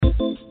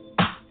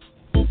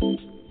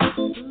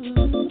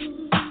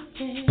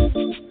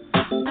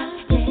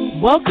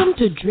Welcome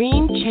to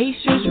Dream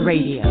Chasers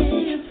Radio,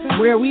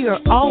 where we are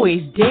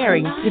always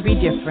daring to be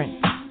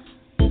different.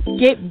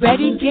 Get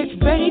ready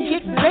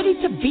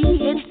to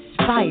be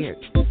inspired.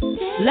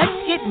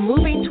 Let's get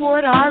moving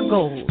toward our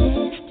goals.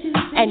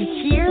 And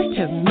here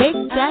to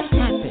make that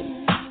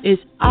happen is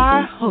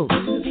our host,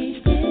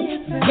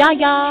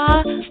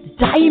 Yaya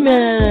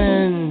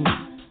Diamond.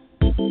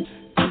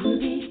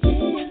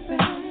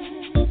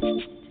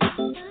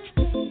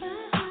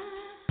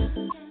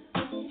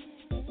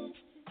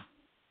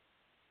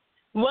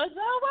 What's up?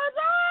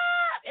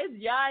 It's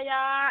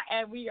Yaya,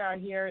 and we are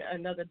here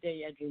another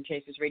day at Dream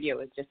Chasers Radio.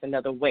 It's just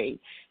another way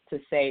to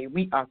say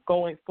we are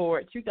going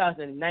forward.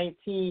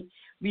 2019,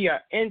 we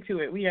are into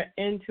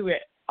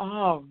it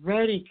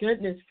already.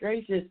 Goodness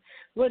gracious.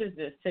 What is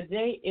this?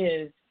 Today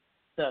is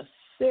the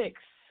 6th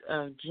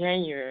of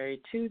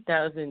January,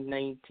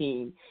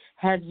 2019.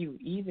 Have you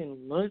even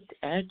looked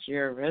at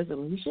your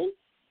resolution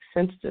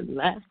since the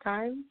last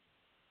time?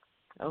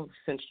 Oh,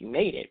 since you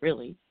made it,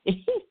 really.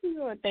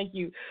 Thank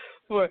you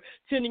for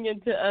tuning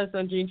in to us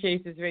on Dream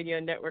Chasers Radio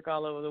Network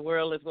all over the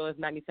world, as well as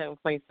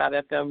 97.5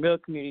 FM, Real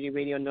Community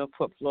Radio,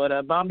 Northport,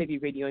 Florida, Bomb Baby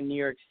Radio in New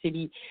York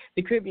City,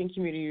 the Caribbean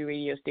Community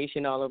Radio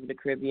Station all over the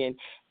Caribbean.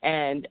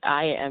 And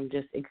I am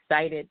just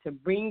excited to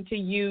bring to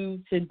you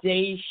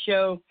today's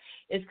show.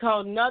 It's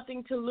called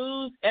Nothing to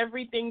Lose,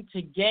 Everything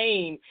to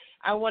Gain.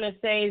 I want to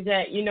say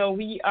that,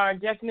 we are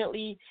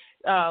definitely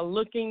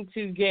looking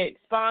to get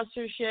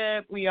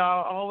sponsorship. We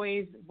are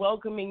always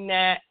welcoming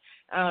that.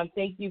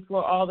 Thank you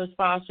for all the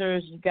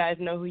sponsors. You guys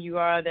know who you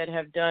are that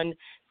have done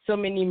so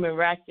many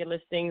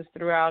miraculous things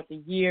throughout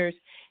the years.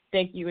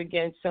 Thank you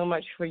again so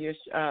much for your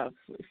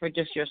for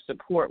just your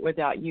support.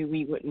 Without you,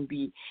 we wouldn't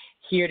be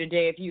here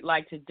today. If you'd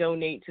like to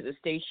donate to the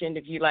station,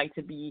 if you'd like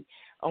to be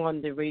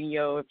on the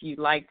radio, if you'd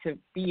like to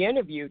be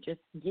interviewed,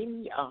 just give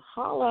me a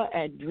holla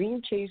at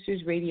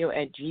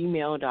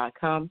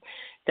dreamchasersradio@gmail.com.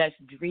 That's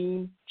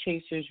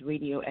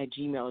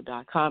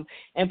dreamchasersradio@gmail.com.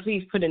 And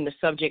please put in the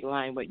subject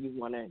line what you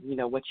want to,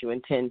 what you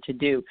intend to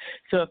do.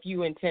 So if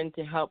you intend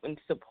to help and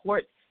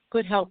support,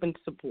 put help and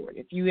support.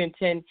 If you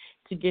intend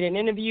to get an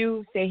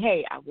interview, say,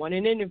 hey, I want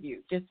an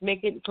interview. Just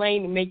make it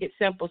plain and make it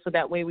simple so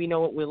that way we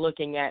know what we're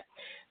looking at.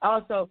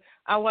 Also,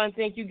 I want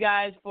to thank you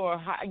guys for,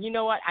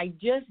 I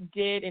just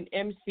did an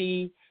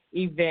MC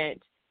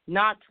event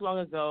not too long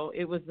ago.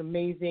 It was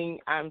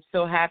amazing. I'm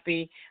so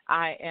happy.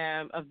 I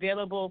am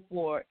available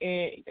for,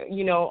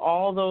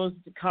 all those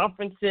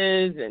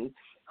conferences and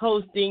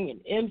hosting and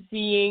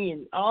MCing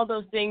and all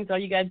those things. All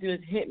you got to do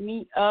is hit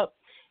me up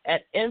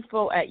at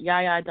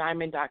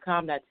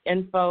info@yayadiamond.com. That's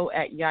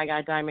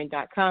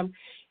info@yayadiamond.com.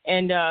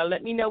 And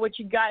let me know what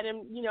you got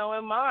in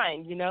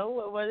mind.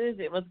 What is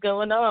it? What's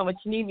going on?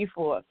 What you need me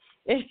for?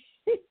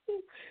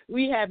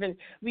 We have a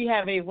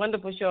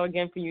wonderful show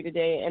again for you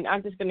today, and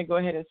I'm just going to go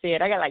ahead and say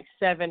it. I got like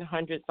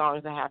 700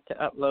 songs I have to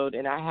upload,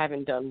 and I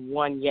haven't done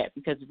one yet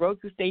because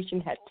Roku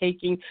Station has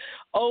taken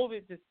over.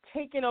 It's just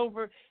taken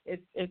over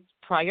its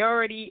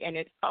priority, and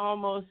it's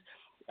almost –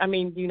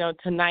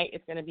 tonight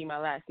is going to be my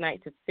last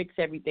night to fix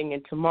everything,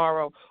 and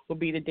tomorrow will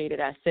be the day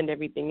that I send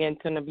everything in.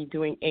 So I'm going to be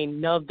doing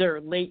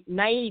another late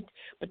night,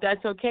 but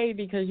that's okay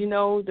because,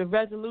 the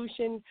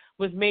resolution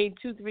was made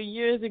 2-3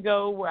 years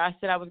ago where I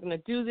said I was going to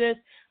do this.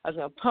 I was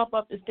going to pump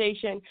up the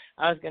station.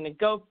 I was going to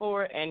go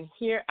for it, and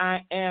here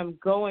I am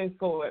going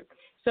for it.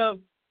 So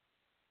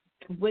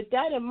with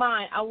that in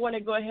mind, I want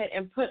to go ahead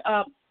and put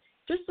up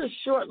just a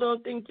short little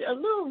thing, a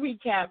little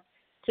recap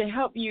to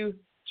help you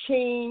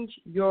change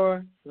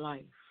your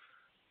life.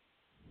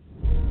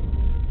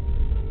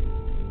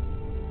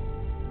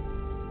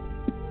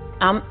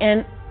 I'm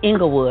in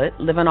Inglewood,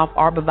 living off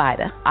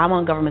Arborvitae. I'm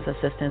on government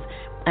assistance,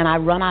 and I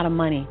run out of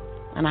money,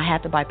 and I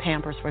had to buy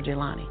Pampers for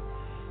Jelani.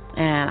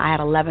 And I had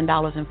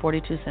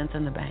 $11.42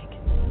 in the bank.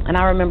 And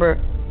I remember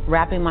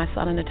wrapping my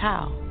son in a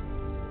towel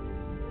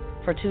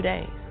for 2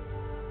 days.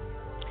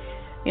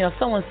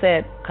 Someone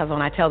said, because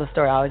when I tell the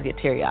story, I always get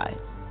teary-eyed.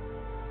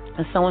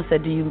 And someone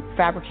said, do you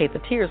fabricate the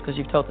tears because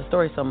you've told the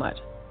story so much?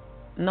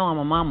 No, I'm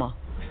a mama.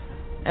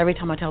 Every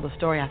time I tell the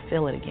story, I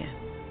feel it again.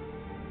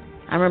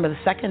 I remember the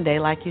second day,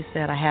 like you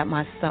said, I had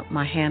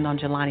my hand on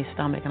Jelani's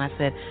stomach, and I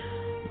said,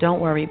 don't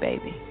worry,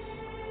 baby.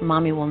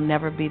 Mommy will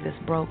never be this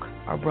broke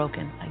or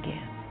broken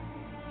again.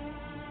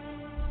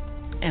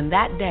 And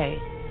that day,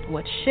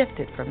 what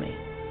shifted for me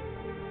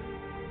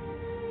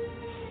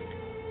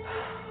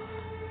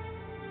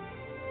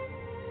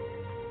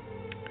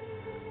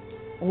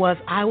was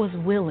I was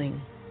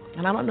willing,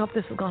 and I don't know if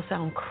this is going to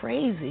sound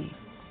crazy,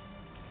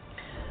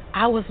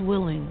 I was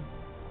willing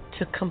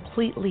to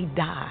completely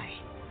die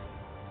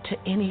to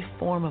any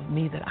form of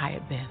me that I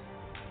had been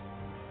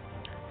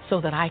so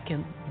that I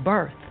can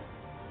birth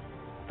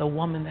the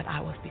woman that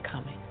I was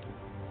becoming.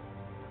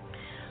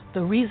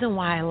 The reason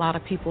why a lot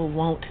of people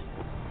won't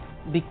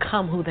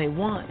become who they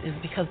want is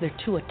because they're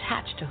too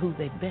attached to who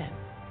they've been.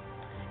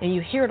 And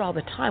you hear it all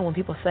the time when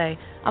people say,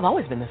 I've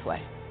always been this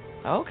way.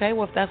 Okay,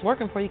 well, if that's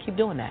working for you, keep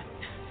doing that.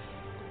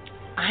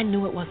 I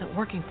knew it wasn't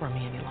working for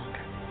me any longer.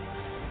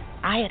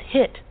 I had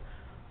hit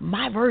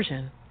my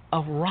version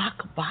of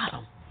rock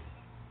bottom.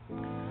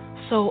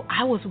 So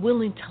I was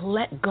willing to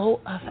let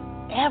go of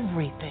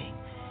everything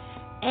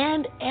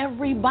and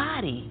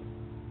everybody.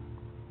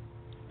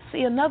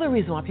 See, another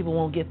reason why people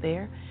won't get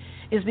there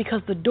is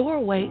because the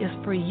doorway is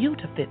for you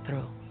to fit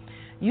through.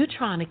 You're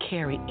trying to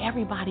carry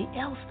everybody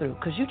else through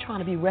because you're trying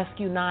to be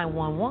Rescue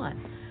 911.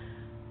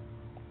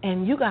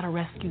 And you got to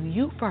rescue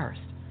you first.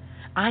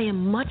 I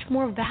am much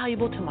more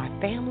valuable to my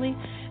family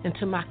and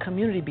to my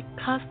community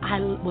because I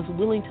was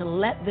willing to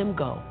let them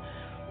go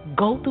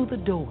through the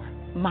door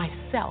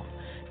myself,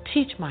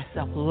 teach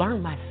myself,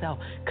 learn myself,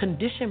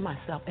 condition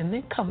myself, and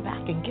then come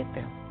back and get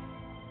them.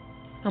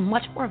 I'm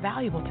much more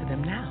valuable to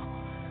them now.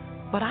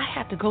 But I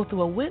had to go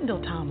through a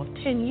window time of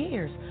 10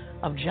 years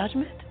of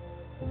judgment.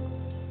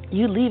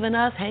 You leaving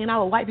us, hanging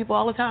out with white people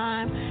all the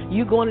time.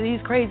 You going to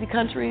these crazy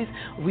countries.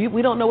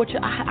 We don't know what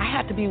I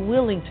had to be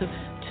willing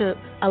to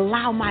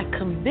allow my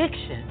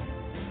conviction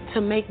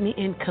to make me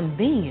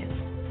inconvenienced.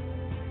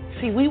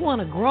 See, we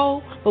want to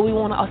grow, but we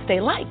want to stay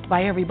liked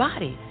by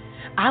everybody.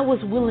 I was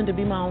willing to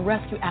be my own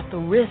rescue at the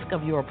risk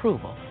of your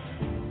approval.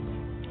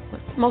 But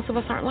most of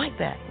us aren't like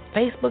that.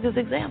 Facebook is an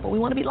example. We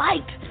want to be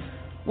liked.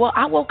 Well,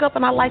 I woke up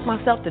and I like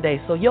myself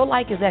today, so your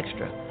like is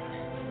extra.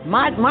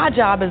 My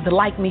job is to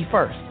like me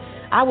first.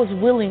 I was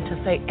willing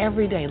to say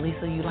every day,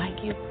 Lisa, you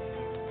like you?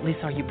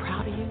 Lisa, are you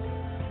proud of you?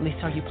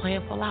 Lisa, are you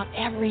playing full out?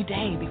 Every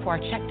day before I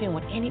checked in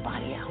with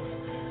anybody else.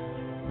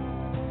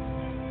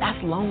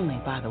 That's lonely,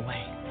 by the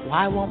way.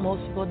 Why won't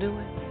most people do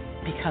it?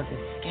 Because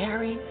it's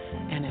scary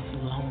and it's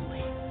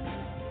lonely.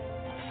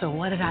 So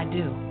what did I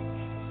do?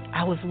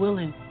 I was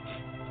willing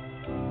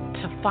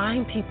to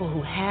find people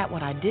who had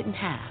what I didn't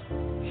have,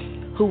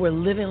 who were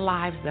living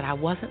lives that I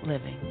wasn't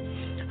living,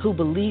 who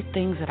believed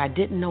things that I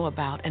didn't know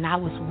about, and I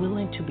was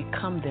willing to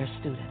become their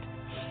student.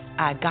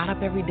 I got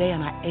up every day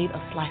and I ate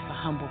a slice of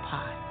humble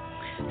pie.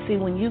 See,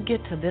 when you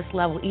get to this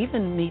level,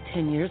 even me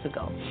 10 years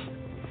ago,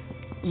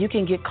 you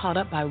can get caught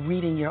up by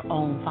reading your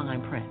own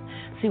fine print.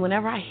 See,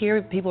 whenever I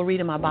hear people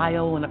reading my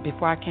bio, and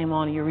before I came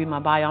on and you read my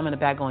bio, I'm in the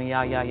back going,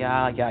 yeah,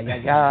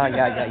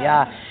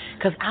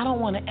 because I don't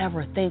want to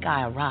ever think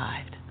I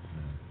arrived.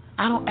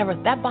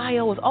 That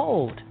bio is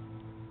old.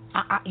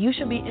 You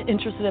should be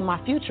interested in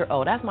my future.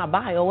 Oh, that's my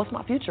bio. What's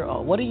my future?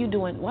 Oh, what are you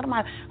doing? Who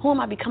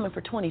am I becoming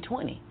for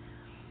 2020?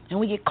 And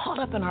we get caught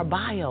up in our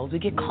bios. We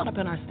get caught up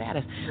in our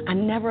status. I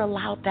never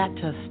allowed that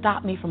to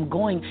stop me from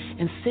going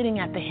and sitting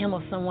at the hem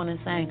of someone and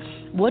saying,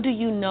 what do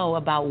you know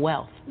about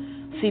wealth?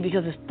 See,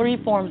 because there's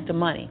 3 forms to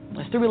money.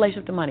 There's 3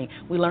 relationships to money.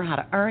 We learn how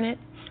to earn it,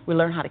 we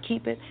learn how to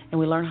keep it, and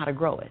we learn how to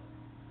grow it.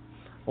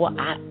 Well,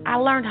 I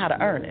learned how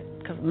to earn it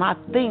because my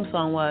theme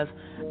song was,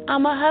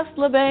 I'm a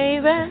hustler,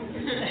 baby,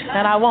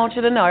 and I want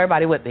you to know,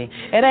 everybody with me,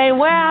 it ain't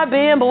where I've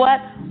been, but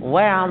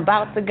where I'm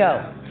about to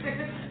go.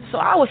 So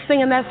I was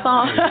singing that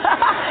song.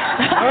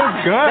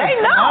 That's good.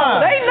 They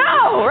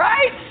know,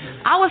 right?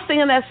 I was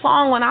singing that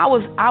song when I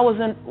was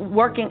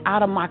working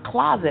out of my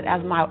closet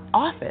as my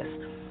office.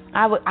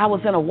 I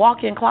was in a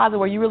walk-in closet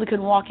where you really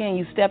couldn't walk in.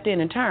 You stepped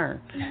in and turned,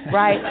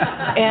 right?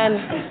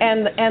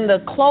 and the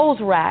clothes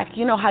rack,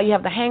 you know how you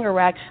have the hanger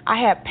rack? I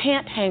had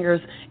pant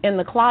hangers in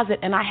the closet,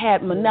 and I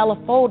had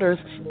manila folders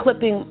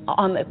clipping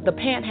on the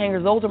pant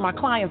hangers. Those are my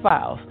client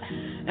files.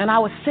 And I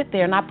would sit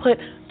there, and I put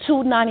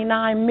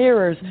 $2.99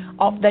 mirrors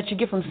that you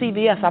get from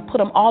CVS. I put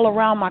them all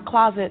around my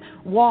closet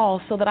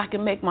walls so that I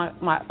can make my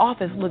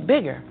office look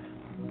bigger.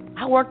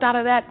 I worked out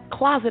of that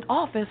closet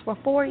office for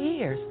 4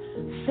 years,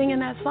 singing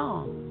that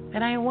song.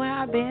 It ain't where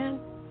I've been,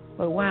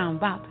 but where I'm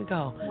about to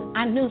go.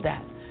 I knew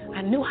that.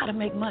 I knew how to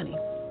make money.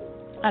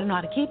 I didn't know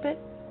how to keep it,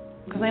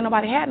 because ain't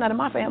nobody had none in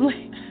my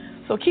family.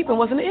 So keeping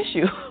wasn't an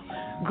issue.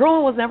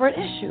 Growing was never an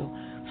issue.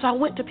 So I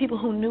went to people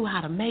who knew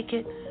how to make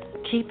it,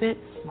 keep it,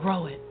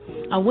 grow it.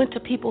 I went to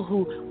people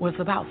who was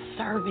about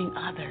serving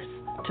others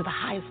to the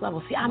highest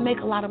level. See, I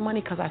make a lot of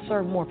money because I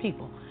serve more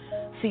people.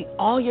 See,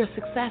 all your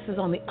success is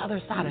on the other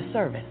side of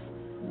service.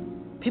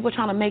 People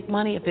trying to make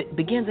money, if it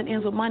begins and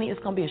ends with money, it's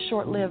going to be a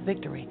short-lived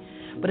victory.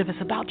 But if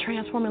it's about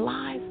transforming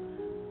lives,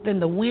 then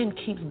the wind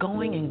keeps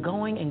going and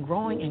going and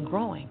growing and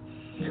growing.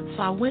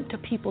 So I went to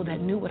people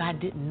that knew what I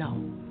didn't know.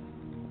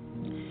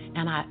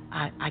 And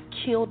I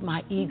killed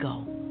my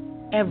ego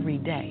every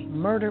day,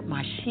 murdered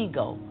my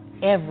she-go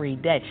every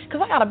day. Because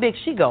I got a big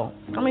she-go.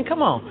 I mean,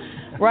 come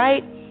on,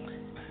 right?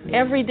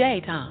 Every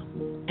day, Tom.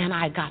 And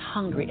I got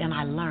hungry and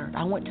I learned.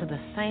 I went to the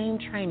same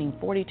training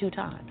 42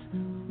 times.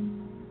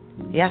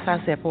 Yes, I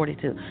said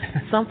 42.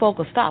 Some folk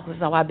will stop and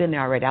say, oh, I've been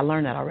there already. I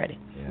learned that already.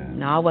 Yeah.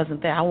 No, I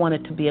wasn't there. I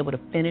wanted to be able to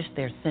finish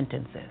their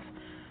sentences.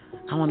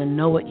 I want to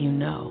know what you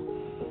know.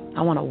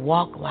 I want to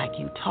walk like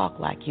you, talk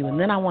like you, and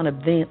then I want to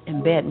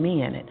embed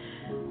me in it.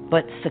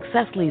 But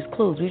success leaves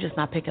clues. We're just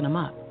not picking them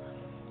up.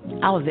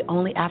 I was the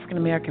only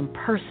African-American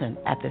person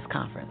at this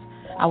conference.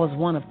 I was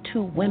one of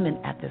 2 women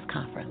at this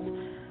conference.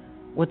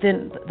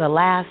 Within the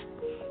last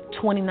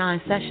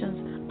 29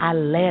 sessions, I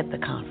led the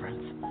conference.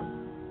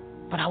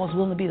 But I was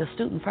willing to be the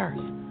student first.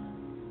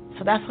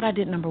 So that's what I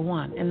did, number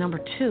 1. And number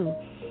 2,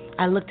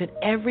 I looked at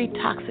every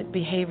toxic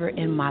behavior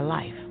in my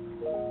life.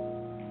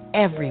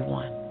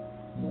 Everyone.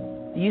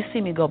 You see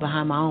me go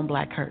behind my own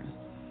black curtain.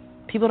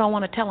 People don't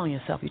want to tell on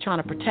yourself. You're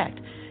trying to protect.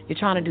 You're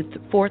trying to do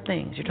 4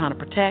 things. You're trying to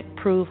protect,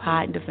 prove,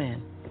 hide, and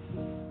defend.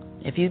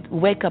 If you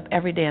wake up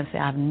every day and say,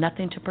 I have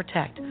nothing to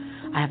protect,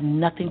 I have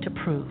nothing to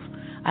prove,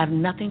 I have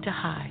nothing to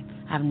hide,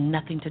 I have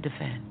nothing to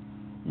defend,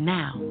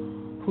 now,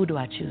 who do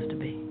I choose to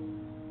be?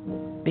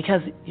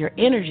 Because your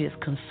energy is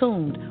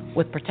consumed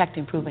with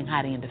protecting, proving,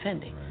 hiding, and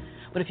defending.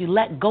 But if you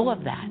let go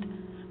of that,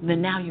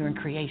 then now you're in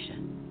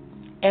creation.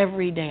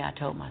 Every day I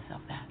told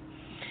myself that.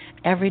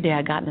 Every day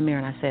I got in the mirror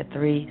and I said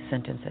 3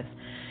 sentences.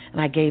 And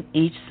I gave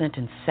each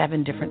sentence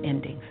 7 different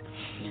endings.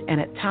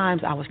 And at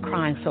times I was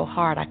crying so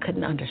hard I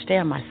couldn't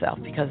understand myself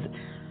because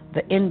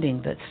the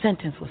ending, the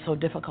sentence was so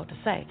difficult to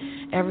say.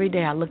 Every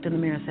day I looked in the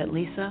mirror and said,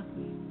 Lisa,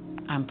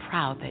 I'm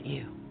proud that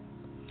you.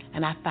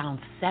 And I found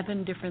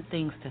 7 different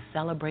things to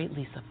celebrate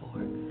Lisa for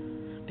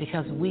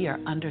because we are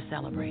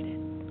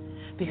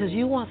under-celebrated. Because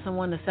you want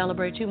someone to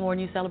celebrate you more than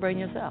you celebrating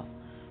yourself.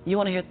 You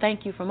want to hear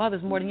thank you from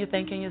others more than you're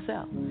thanking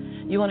yourself.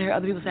 You want to hear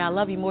other people say, I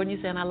love you more than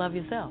you saying I love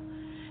yourself.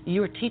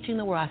 You are teaching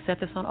the world. I said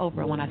this on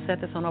Oprah. When I said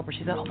this on Oprah, she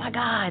said, oh, my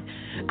God,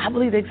 I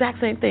believe the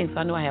exact same thing. So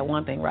I knew I had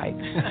one thing right.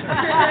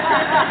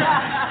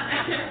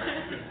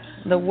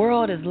 The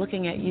world is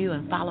looking at you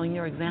and following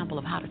your example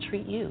of how to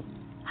treat you.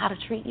 How to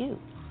treat you.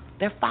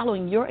 They're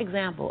following your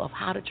example of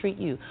how to treat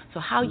you. So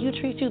how you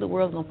treat you, the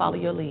world's going to follow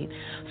your lead.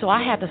 So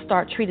I had to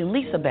start treating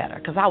Lisa better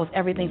because I was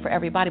everything for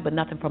everybody but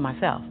nothing for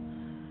myself.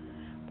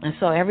 And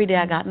so every day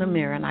I got in the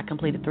mirror and I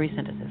completed 3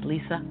 sentences.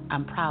 Lisa,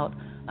 I'm proud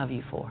of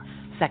you for.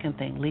 Second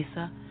thing,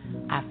 Lisa,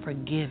 I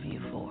forgive you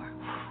for.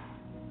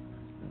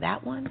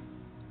 That one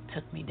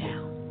took me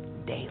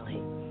down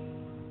daily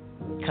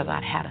because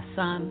I'd had a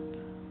son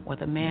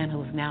with a man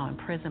who's now in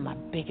prison, my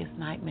biggest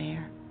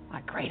nightmare,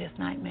 my greatest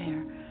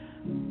nightmare.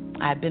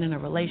 I had been in a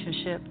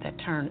relationship that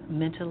turned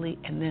mentally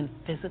and then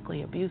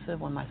physically abusive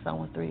when my son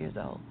was 3 years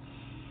old.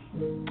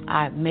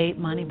 I made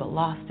money but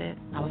lost it.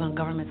 I was on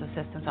government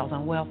assistance. I was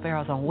on welfare. I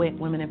was on WIC,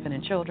 Women, Infant,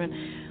 and Children.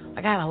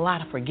 I got a lot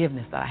of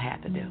forgiveness that I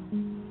had to do.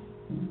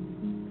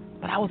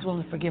 But I was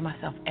willing to forgive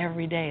myself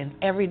every day. And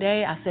every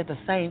day I said the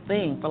same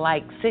thing for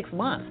like 6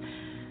 months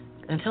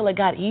until it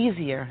got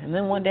easier. And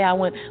then one day I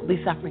went,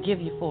 Lisa, I forgive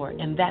you for it.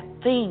 And that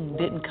thing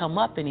didn't come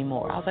up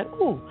anymore. I was like,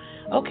 ooh,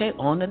 okay,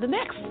 on to the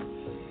next.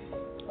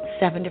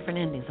 7 different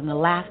endings. And the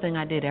last thing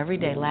I did every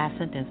day, last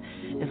sentence,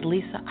 is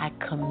Lisa, I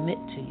commit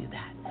to you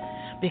that.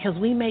 Because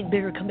we make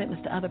bigger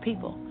commitments to other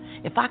people.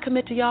 If I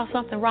commit to y'all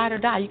something, ride or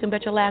die, you can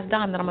bet your last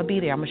dime that I'm going to be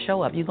there. I'm going to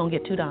show up. You're going to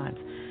get 2 dimes.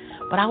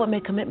 But I would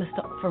make commitments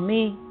for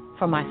me,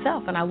 for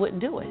myself, and I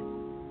wouldn't do it,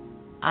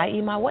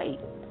 i.e. my weight.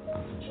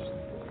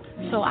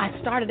 So I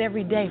started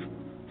every day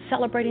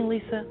celebrating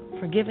Lisa,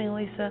 forgiving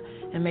Lisa,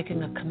 and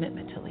making a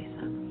commitment to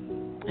Lisa.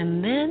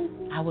 And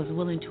then I was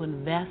willing to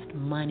invest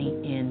money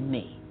in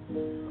me.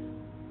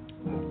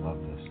 I love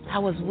this. I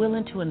was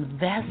willing to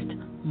invest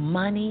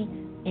money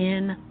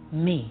in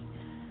me.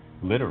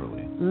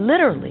 Literally.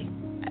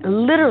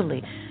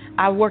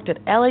 I worked at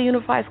LA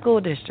Unified School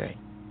District,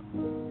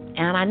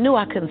 and I knew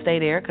I couldn't stay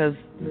there because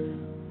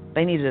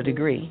they needed a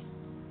degree.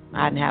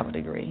 I didn't have a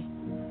degree.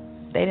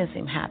 They didn't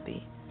seem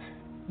happy.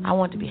 I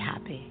wanted to be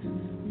happy.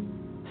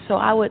 So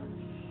I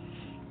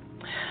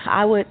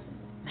would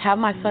have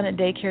my son at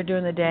daycare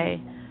during the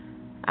day.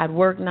 I'd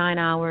work 9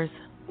 hours.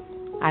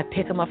 I'd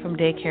pick him up from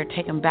daycare,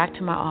 take him back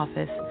to my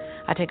office.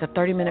 I take a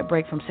 30-minute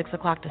break from 6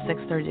 o'clock to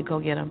 6:30 to go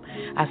get him.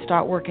 I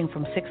start working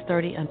from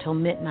 6:30 until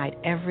midnight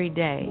every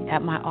day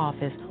at my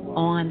office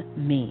on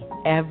me,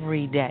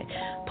 every day.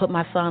 Put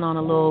my son on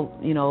a little,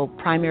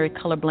 primary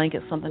color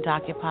blanket, something to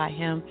occupy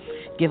him.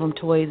 Give him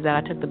toys that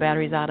I took the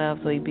batteries out of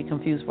so he'd be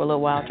confused for a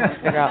little while trying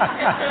to figure out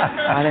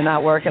why they're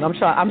not working.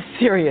 I'm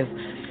serious.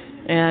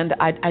 And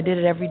I did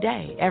it every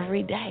day.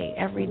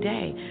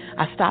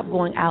 I stopped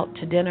going out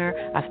to dinner.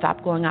 I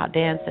stopped going out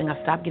dancing.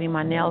 I stopped getting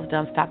my nails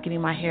done, stopped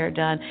getting my hair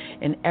done.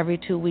 And every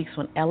 2 weeks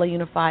when LA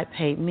Unified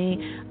paid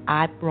me,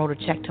 I wrote a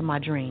check to my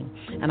dream.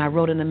 And I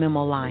wrote in the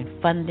memo line,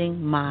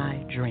 funding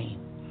my dream.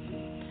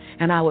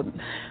 And I would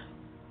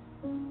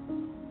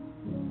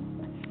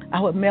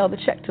mail the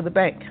check to the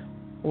bank,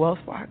 Wells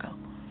Fargo.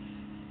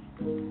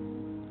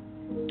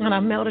 And I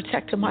mailed a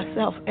check to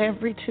myself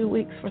every 2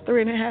 weeks for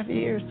 3.5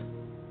 years.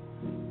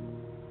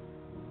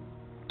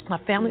 My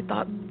family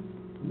thought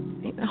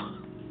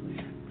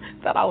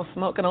I was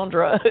smoking on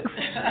drugs.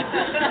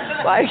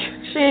 Like,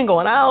 she ain't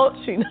going out.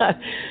 She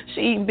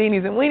eating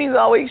beanies and weenies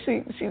all week.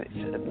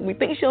 We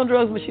think she on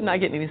drugs, but she's not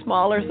getting any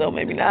smaller, so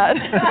maybe not.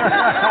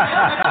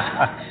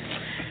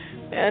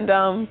 And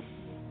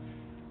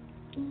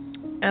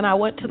I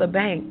went to the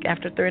bank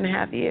after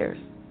 3.5 years.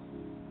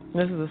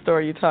 This is the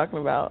story you're talking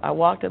about. I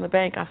walked in the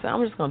bank. I said,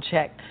 I'm just going to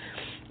check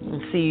and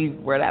see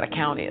where that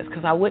account is,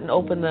 because I wouldn't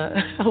open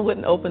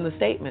the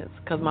statements,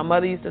 because my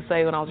mother used to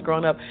say when I was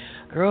growing up,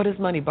 girl, this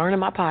money burning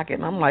my pocket,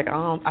 and I'm like,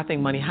 I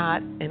think money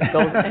hot, and it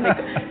goes.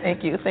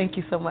 Thank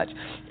you so much,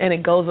 and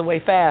it goes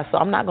away fast. So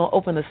I'm not going to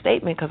open the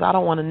statement because I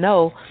don't want to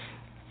know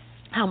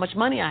how much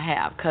money I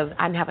have, because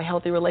I didn't have a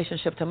healthy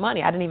relationship to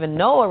money. I didn't even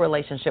know a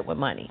relationship with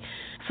money.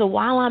 So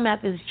while I'm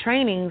at these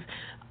trainings,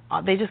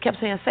 they just kept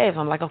saying save.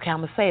 I'm like, okay, I'm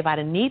gonna save. I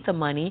didn't need the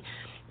money.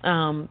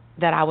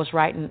 that I was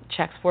writing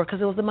checks for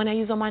because it was the money I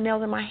used on my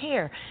nails and my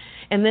hair.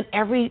 And then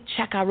every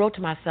check I wrote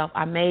to myself,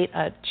 I made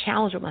a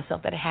challenge with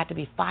myself that it had to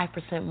be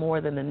 5% more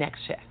than the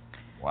next check.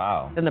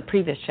 Wow. Than the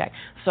previous check.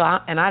 So I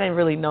didn't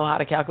really know how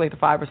to calculate the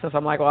 5%. So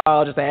I'm like, well,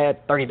 I'll just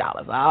add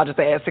 $30. I'll just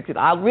add $60.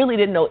 I really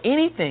didn't know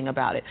anything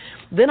about it.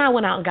 Then I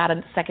went out and got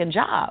a second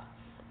job.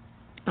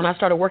 And I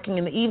started working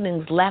in the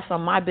evenings, less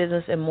on my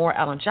business and more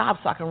out on jobs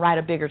so I can write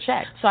a bigger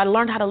check. So I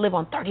learned how to live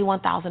on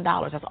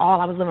 $31,000. That's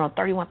all I was living on,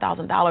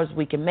 $31,000.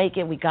 We can make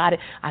it. We got it.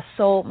 I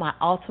sold my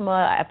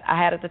Altima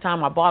I had at the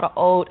time. I bought an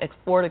old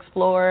Ford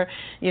Explorer.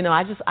 You know,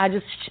 I just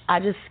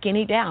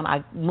skinnied down.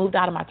 I moved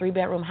out of my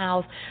 3-bedroom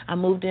house. I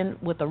moved in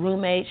with a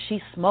roommate.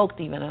 She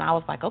smoked even. And I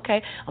was like,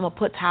 okay, I'm going to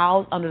put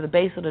towels under the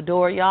base of the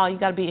door. Y'all, you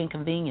got to be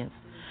inconvenienced.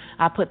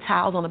 I put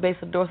towels on the base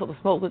of the door so the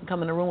smoke wouldn't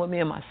come in the room with me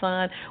and my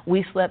son.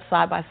 We slept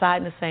side by side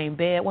in the same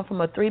bed. Went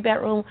from a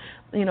 3-bedroom,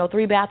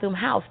 3-bathroom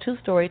house,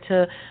 2-story,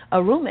 to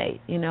a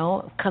roommate,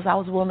 because I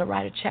was willing to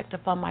write a check to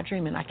fund my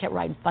dream. And I kept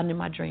writing, funding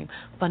my dream,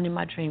 funding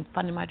my dream,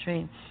 funding my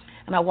dream.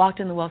 And I walked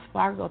into Wells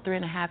Fargo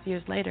 3.5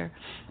 years later,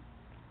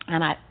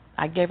 and I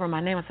gave her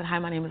my name. I said, hi,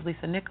 my name is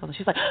Lisa Nichols. And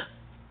she's like,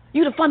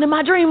 you the funding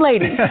my dream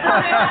lady.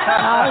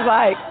 I was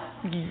like,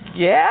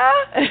 yeah.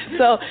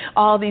 So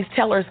all these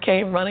tellers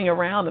came running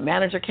around. The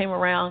manager came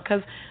around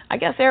because I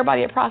guess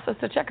everybody had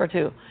processed a check or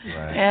two.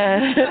 Right.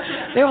 And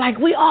they were like,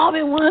 we all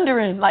been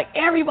wondering. Like,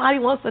 everybody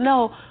wants to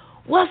know,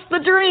 what's the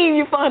dream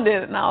you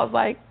funded? And I was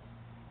like,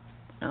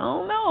 I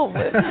don't know,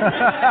 but it's going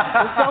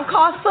to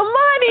cost some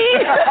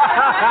money.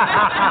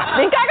 I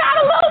think I got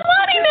a little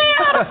money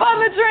now to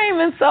fund the dream.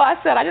 And so I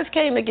said, I just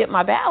came to get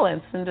my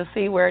balance and to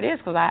see where it is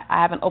because I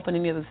haven't opened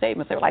any of the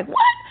statements. They were like, what?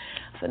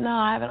 I said, no,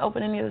 I haven't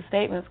opened any of the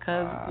statements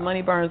because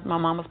money burns my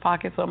mama's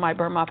pocket, so it might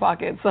burn my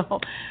pocket, so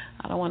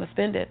I don't want to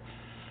spend it.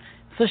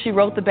 So she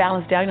wrote the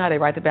balance down. You know how they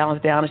write the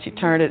balance down, and she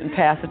turned it and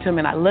passed it to me,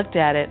 and I looked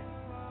at it,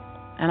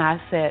 and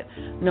I said,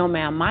 no,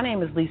 ma'am, my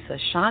name is Lisa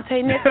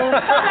Shante Nichols.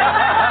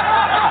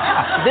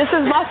 This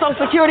is my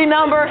Social Security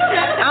number.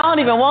 I don't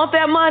even want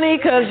that money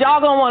because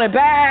y'all going to want it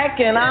back,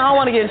 and I don't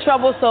want to get in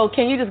trouble, so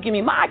can you just give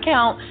me my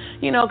account?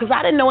 Because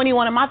I didn't know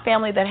anyone in my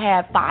family that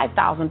had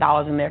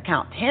 $5,000 in their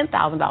account,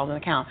 $10,000 in the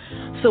account.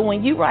 So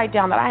when you write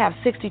down that I have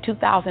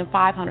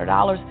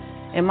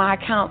 $62,500 in my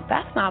account,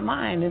 that's not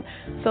mine. And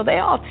so they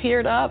all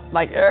teared up,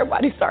 like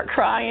everybody started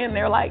crying.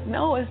 They're like,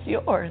 no, it's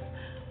yours.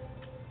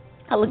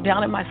 I looked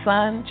down at my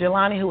son,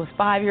 Jelani, who was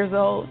 5 years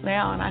old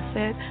now, and I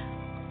said,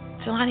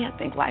 Jelani, I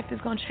think life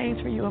is going to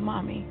change for you and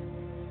Mommy.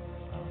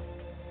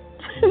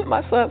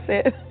 My son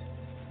said,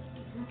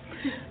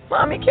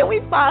 Mommy, can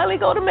we finally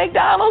go to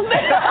McDonald's now?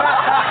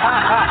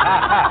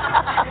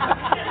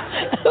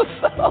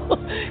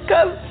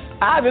 Because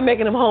I've been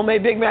making them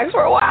homemade Big Macs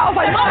for a while. I was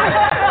like,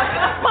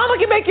 Mama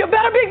can make you a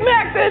better Big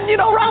Mac than,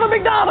 Ronald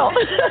McDonald.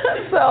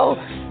 So,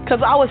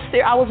 because I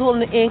was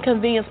willing to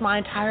inconvenience my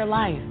entire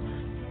life.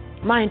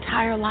 My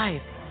entire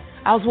life.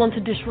 I was willing to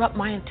disrupt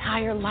my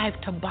entire life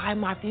to buy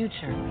my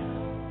future,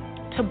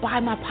 to buy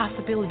my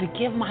possibility, to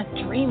give my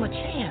dream a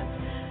chance.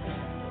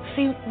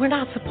 See, we're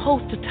not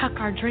supposed to tuck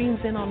our dreams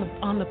in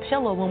on the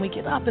pillow when we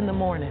get up in the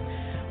morning.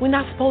 We're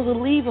not supposed to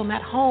leave them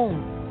at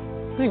home.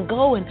 We can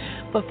go and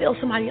fulfill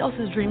somebody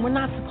else's dream. We're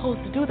not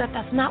supposed to do that.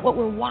 That's not what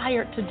we're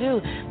wired to do.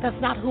 That's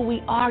not who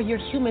we are. Your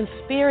human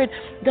spirit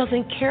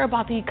doesn't care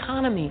about the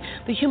economy.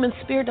 The human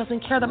spirit doesn't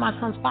care that my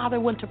son's father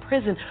went to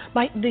prison.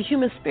 The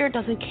human spirit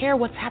doesn't care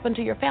what's happened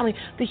to your family.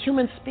 The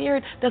human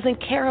spirit doesn't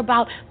care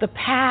about the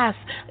past.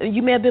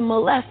 You may have been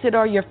molested,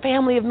 or your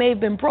family may have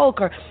been broke,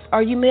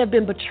 or you may have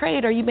been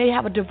betrayed, or you may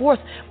have a divorce.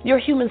 Your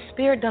human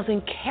spirit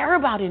doesn't care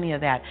about any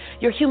of that.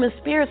 Your human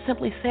spirit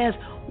simply says,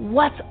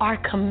 what's our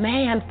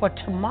command for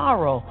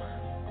tomorrow?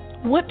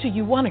 What do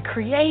you want to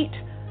create?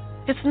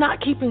 It's not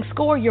keeping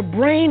score. Your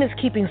brain is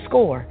keeping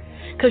score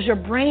because your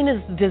brain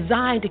is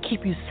designed to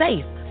keep you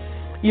safe.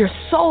 Your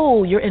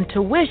soul, your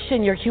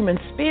intuition, your human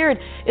spirit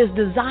is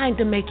designed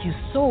to make you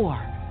soar.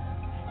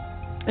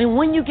 And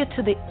when you get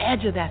to the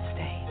edge of that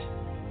stage,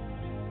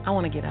 I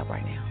want to get up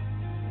right now.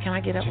 Can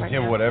I get up right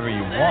now? Give whatever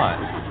you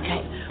want.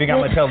 Okay. Think I'm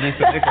going to tell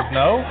Lisa Nichols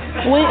no?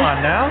 Come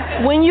on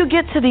now. When you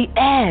get to the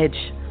edge,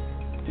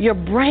 your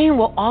brain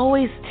will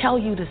always tell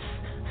you to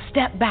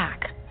step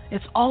back.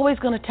 It's always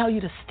going to tell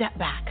you to step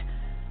back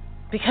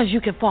because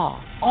you can fall.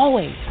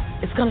 Always.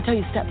 It's going to tell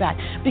you to step back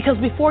because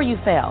before you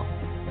fell,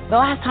 the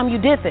last time you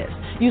did this,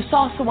 you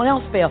saw someone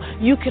else fail.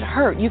 You could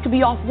hurt. You could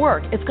be off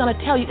work. It's going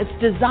to tell you. It's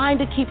designed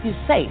to keep you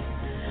safe.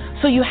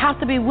 So you have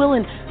to be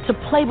willing to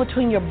play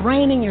between your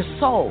brain and your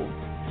soul.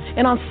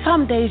 And on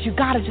some days, you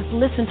got to just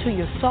listen to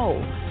your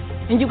soul.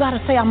 And you got to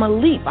say, I'm going to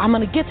leap. I'm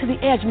going to get to the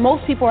edge.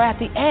 Most people are at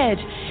the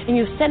edge, and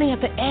you're standing at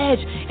the edge,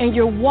 and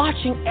you're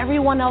watching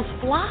everyone else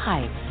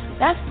fly.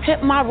 That's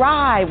Pimp My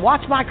Ride,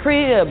 Watch My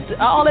Crib,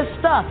 all this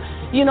stuff.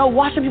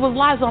 Watching people's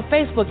lives on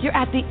Facebook. You're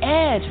at the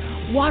edge,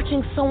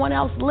 watching someone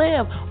else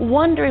live,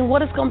 wondering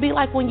what it's going to be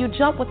like when you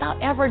jump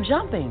without ever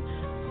jumping.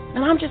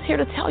 And I'm just here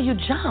to tell you,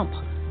 jump.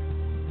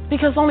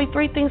 Because only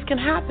three things can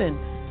happen.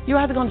 You're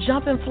either going to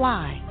jump and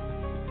fly,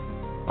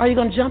 or you're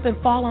going to jump and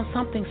fall on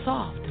something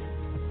soft.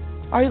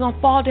 or you're going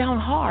to fall down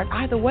hard.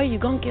 Either way, you're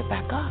going to get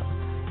back up.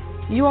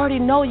 You already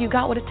know you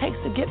got what it takes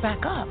to get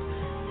back up.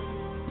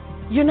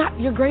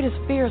 Your greatest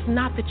fear is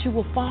not that you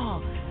will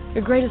fall.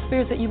 Your greatest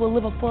fear is that you will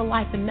live a full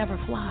life and never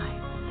fly,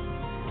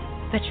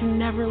 that you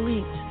never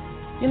leap.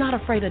 You're not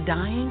afraid of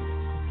dying.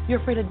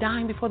 You're afraid of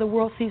dying before the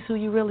world sees who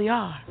you really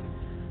are,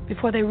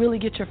 before they really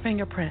get your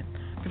fingerprint,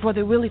 before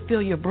they really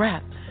feel your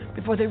breath,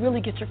 before they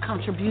really get your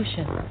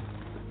contribution,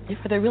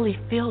 before they really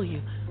feel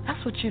you.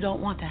 That's what you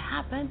don't want to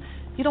happen.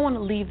 You don't want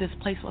to leave this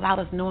place without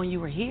us knowing you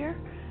were here.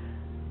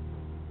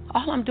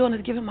 All I'm doing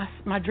is giving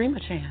my dream a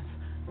chance.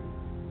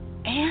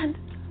 And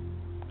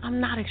I'm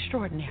not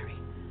extraordinary.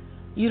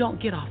 You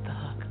don't get off the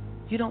hook.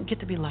 You don't get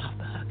to be let off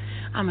the hook.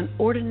 I'm an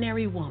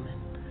ordinary woman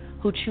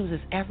who chooses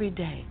every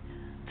day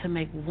to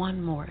make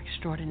one more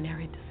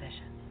extraordinary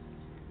decision.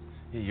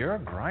 Yeah, you're a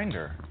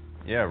grinder.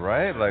 Yeah,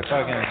 right? Like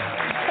fucking...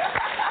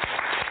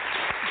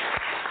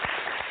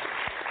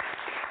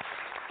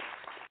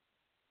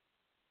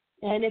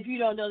 And if you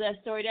don't know that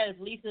story, that is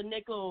Lisa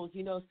Nichols,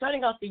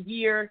 starting off the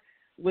year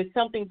with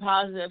something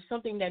positive,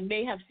 something that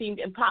may have seemed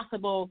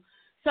impossible,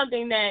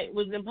 something that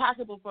was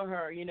impossible for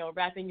her,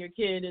 wrapping your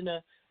kid in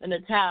a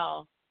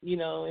towel,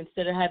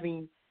 instead of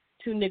having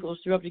two nickels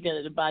to rub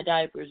together to buy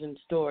diapers in the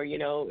store.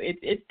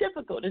 It's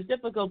difficult. It's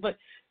difficult. But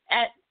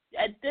at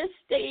this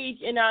stage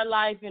in our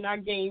life, in our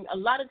game, a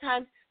lot of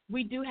times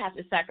we do have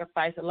to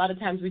sacrifice. A lot of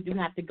times we do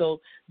have to go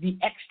the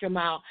extra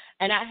mile.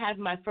 And I have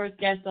my first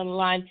guest on the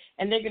line,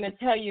 and they're going to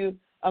tell you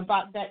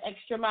about that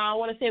extra mile. I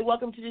want to say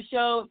welcome to the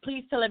show.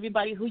 Please tell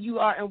everybody who you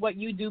are and what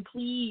you do,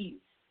 please.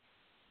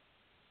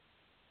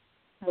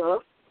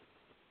 Hello.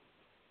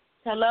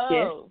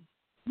 Hello.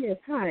 Yes.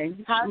 Hi.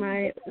 Hi.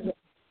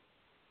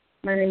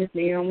 My name is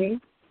Naomi.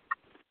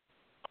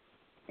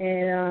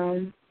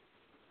 And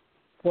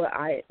what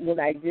I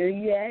do,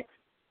 you ask?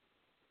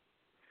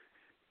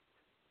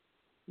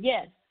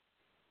 Yes.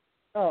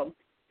 Oh,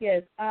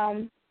 yes.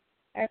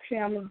 Actually,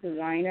 I'm a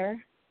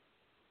designer.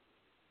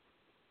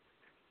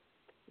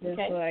 That's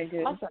okay. what I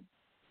do.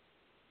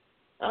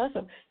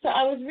 Awesome. So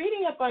I was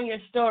reading up on your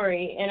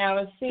story, and I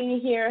was seeing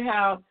here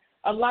how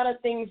a lot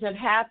of things have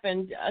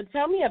happened.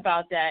 Tell me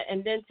about that,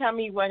 and then tell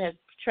me what has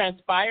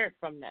transpired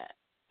from that.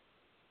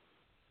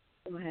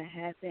 What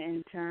happened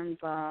in terms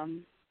of,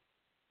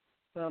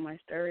 my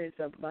story is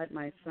about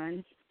my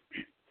son.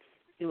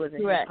 He was a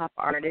hip-hop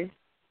artist.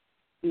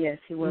 Yes,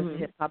 he was a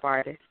hip-hop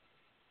artist.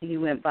 He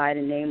went by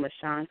the name of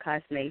Sean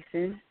Cox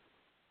Mason.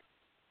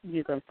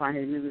 You can find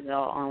his music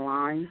all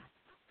online.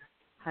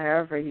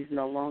 However, he's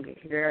no longer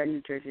here. A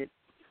New Jersey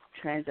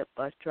Transit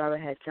bus driver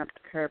had jumped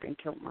the curb and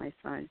killed my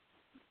son.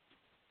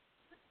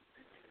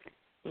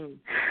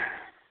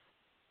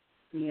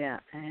 Yeah,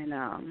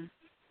 and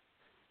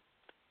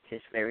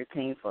just very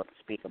painful to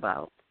speak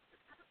about.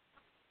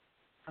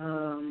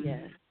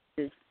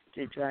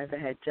 The driver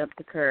had jumped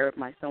the curb.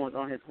 My son was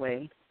on his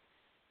way,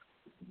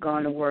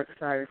 gone to work.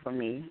 Sorry for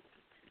me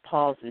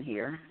pausing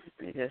here.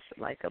 It's just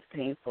like a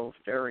painful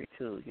story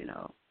to,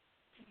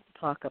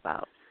 talk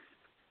about.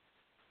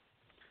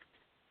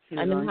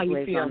 I know how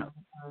you feel.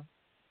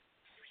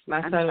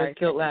 My son was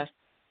killed last.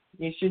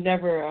 You should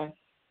never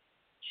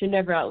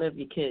outlive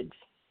your kids.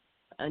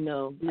 I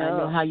know. No. I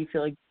know how you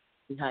feel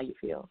and how you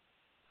feel.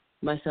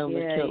 My son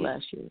was killed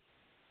last year.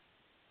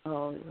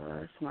 Oh,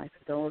 gosh, my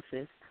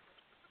condolences.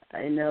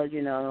 I know,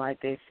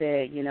 like they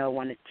said,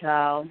 when a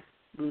child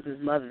loses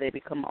mother, they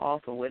become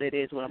orphan. What it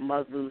is when a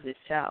mother loses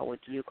child, what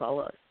do you call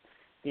us?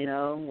 When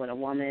a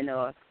woman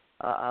or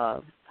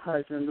a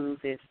husband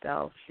loses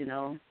spouse,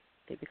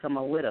 they become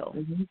a widow.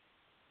 Mm-hmm.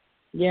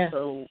 Yeah.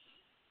 So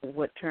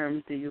what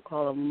terms do you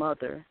call a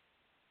mother?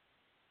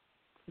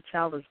 The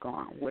child is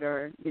gone. With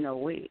her,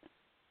 wait.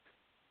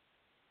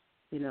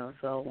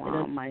 So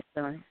my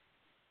son,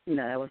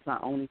 that was my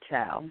only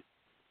child.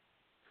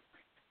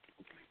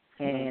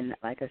 And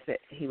like I said,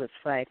 he was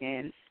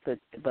flagging, put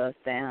the bus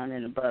down,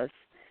 and the bus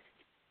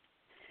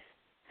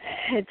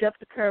had jumped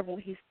the curb where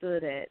he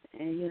stood at.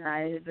 And, it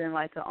had been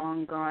like an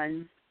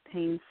ongoing,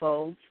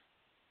 painful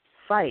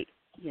fight,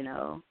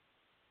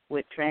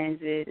 with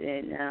transit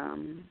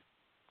and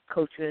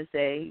Coach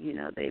USA.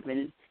 They've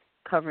been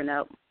covering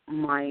up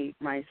my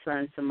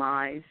son's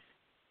demise.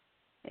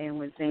 And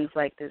when things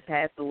like this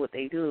happen, what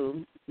they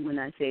do, when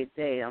I say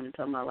they, I'm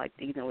talking about like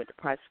dealing with the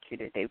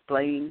prosecutor. They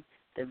blame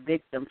the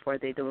victim for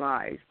their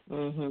demise.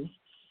 Mm-hmm.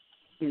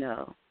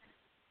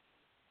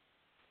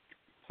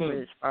 But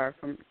it's far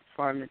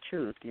from the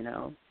truth,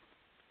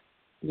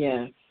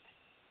 Yeah.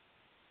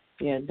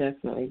 Yeah,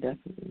 definitely.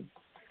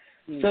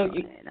 So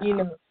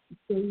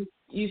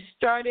you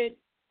started.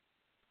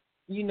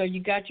 You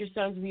got your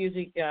son's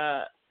music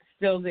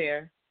still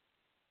there.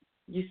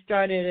 You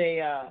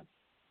started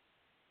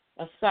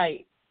a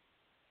site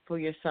for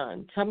your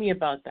son. Tell me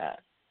about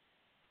that.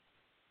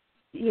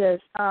 Yes.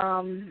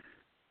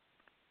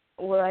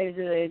 What I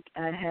did,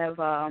 I have.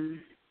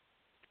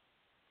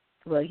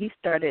 He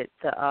started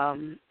the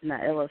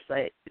Naila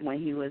site when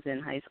he was in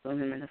high school.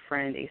 Him and a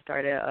friend, they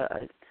started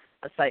a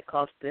site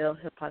called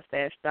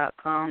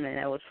StillHipHopStash.com, and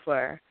that was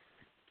for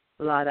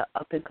a lot of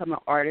up and coming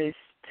artists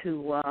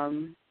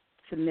to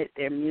submit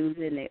their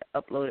music, and they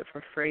upload it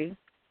for free.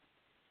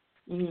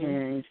 Mm-hmm.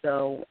 And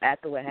so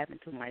after what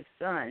happened to my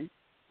son,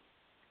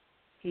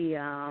 he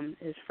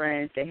his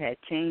friends, they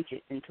had changed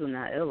it into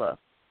Naila.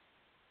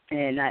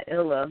 And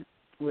Naila,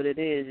 what it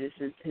is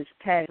his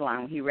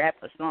tagline. When he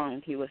rapped a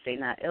song, he would say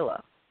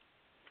Naila.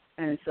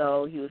 And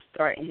so he was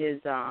starting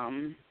his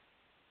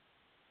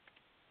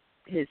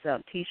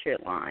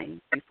T-shirt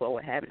line before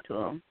what happened to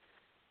him.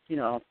 You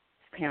know,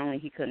 apparently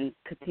he couldn't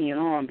continue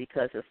on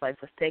because his life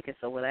was taken.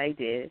 So what I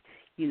did,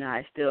 you know,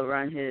 I still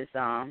run his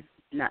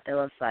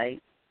Naila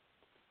site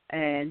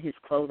and his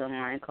clothing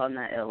line called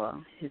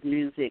Naila, his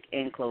music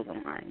and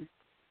clothing line,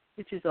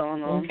 which is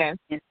on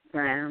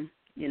Instagram.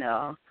 You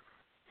know,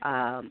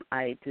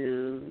 I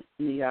do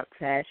New York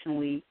Fashion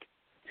Week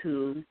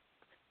to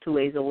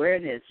raise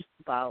awareness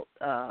about.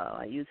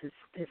 I use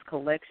his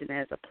collection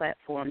as a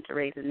platform to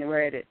raise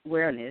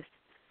awareness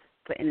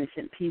for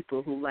innocent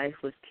people whose life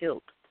was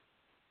killed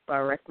by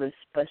a reckless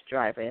bus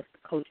driver at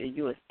the Coach of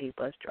USA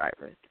bus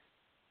drivers.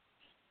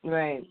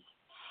 Right.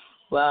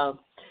 Well,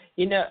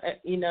 you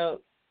know,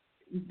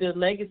 the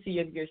legacy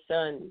of your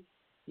son,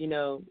 you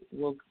know,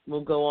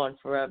 will go on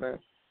forever.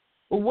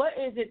 But what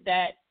is it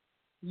that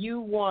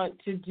you want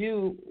to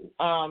do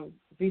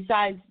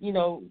besides, you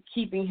know,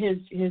 keeping his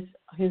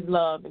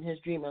love and his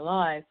dream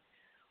alive?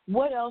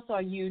 What else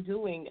are you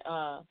doing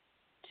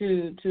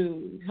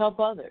to help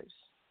others?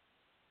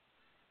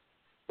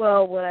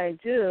 Well, what I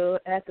do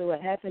after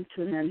what happened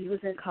to him, he was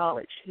in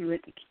college. He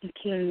went to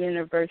King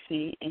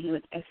University, and he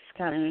went to Essex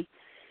County.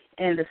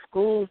 And the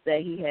schools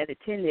that he had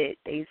attended,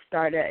 they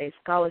started a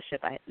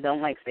scholarship. I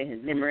don't like saying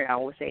his memory. I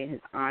always say in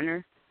his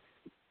honor.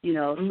 You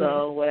know,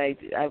 so what I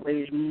do, I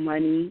raise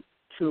money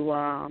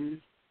to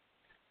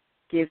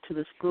give to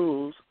the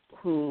schools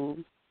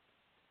who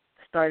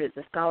started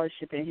the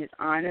scholarship in his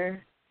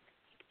honor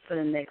for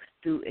the next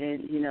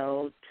student, you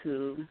know,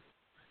 to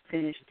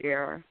finish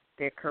their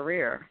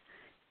career.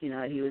 You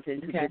know, he was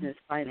into business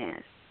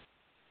finance.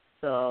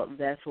 So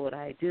that's what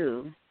I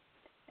do.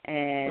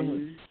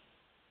 And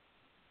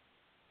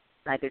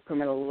like a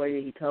criminal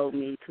lawyer, he told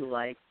me to,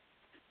 like,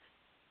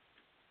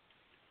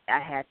 I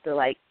had to,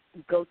 like,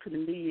 go to the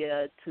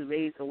media to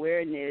raise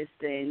awareness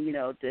and, you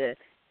know, to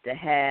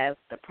have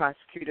the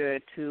prosecutor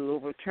to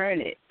overturn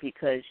it,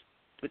 because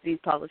with these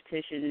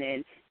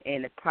politicians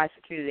and the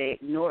prosecutor, they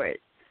ignore it.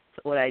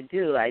 So what I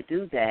do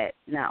that.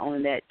 Not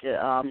only that,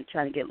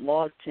 trying to get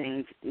laws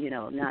changed, you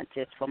know, not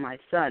just for my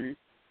son,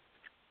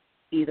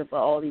 either for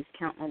all these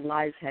countless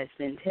lives has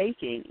been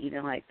taken. You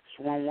know, like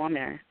this one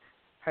woman,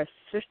 her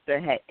sister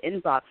had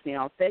inboxed me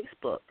on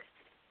Facebook,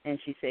 and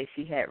she said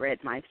she had read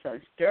my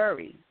son's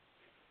story,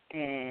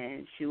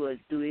 and she would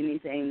do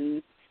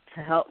anything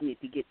to help me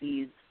to get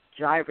these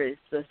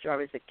bus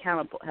drivers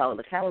held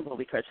accountable,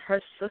 because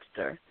her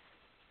sister,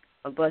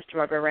 a bus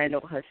driver ran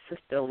over her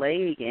sister's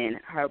leg, and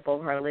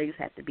both her legs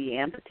had to be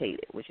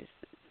amputated, which is,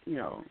 you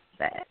know,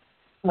 bad.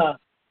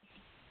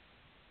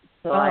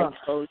 So I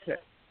told her,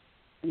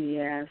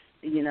 yes,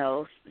 you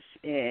know,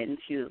 and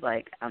she was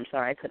like, I'm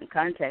sorry I couldn't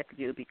contact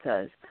you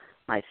because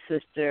my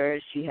sister,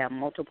 she had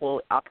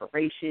multiple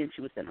operations.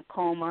 She was in a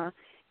coma,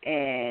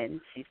 and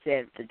she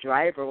said the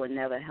driver was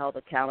never held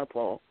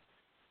accountable,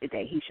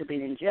 that he should be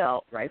in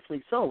jail,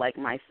 rightfully so, like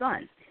my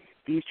son.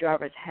 These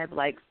drivers have,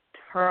 like,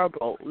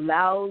 terrible,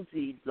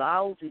 lousy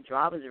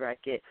driver's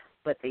record,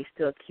 but they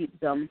still keep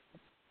them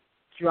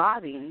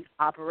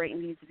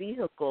operating these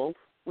vehicles,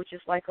 which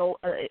is like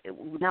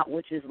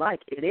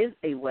it is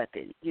a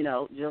weapon, you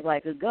know, just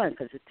like a gun,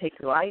 because it takes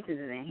life in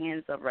the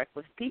hands of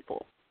reckless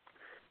people.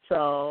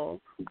 So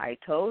I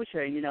told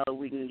her, you know,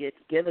 we can get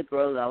together,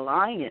 grow the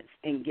alliance,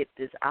 and get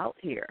this out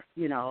here,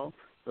 you know.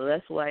 So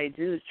that's what I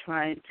do, is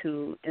trying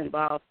to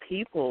involve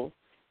people,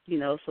 you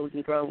know, so we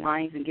can grow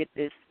lines and get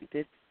this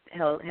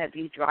have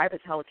these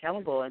drivers held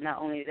accountable. And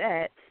not only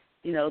that,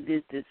 you know,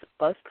 this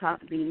bus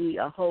company need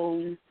a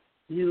whole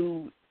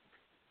new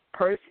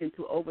person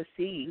to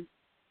oversee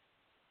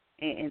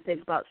and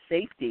think about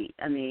safety.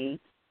 I mean,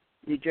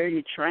 New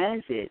Jersey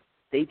Transit,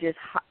 they just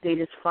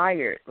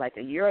fired, like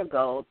a year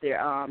ago,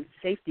 their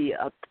safety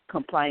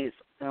compliance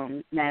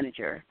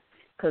manager,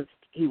 because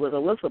he was a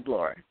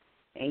whistleblower,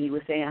 and he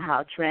was saying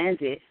how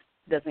transit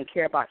doesn't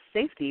care about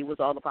safety. It was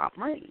all about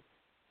money.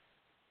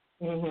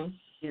 You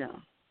know,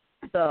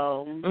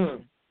 so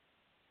and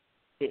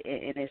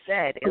it's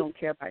sad, they don't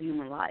care about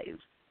human lives.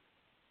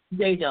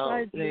 They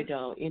don't. They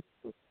don't.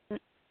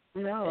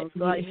 No,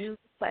 so I use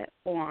the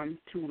platform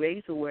to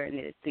raise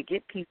awareness, to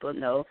get people to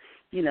know,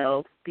 you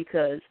know,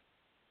 because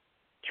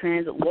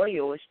transit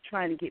lawyer was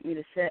trying to get me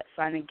to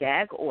sign a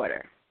gag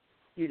order,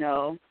 you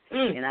know,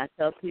 and I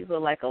tell people,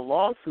 like, a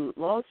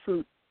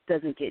lawsuit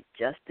doesn't get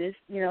justice,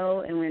 you know,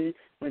 and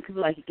when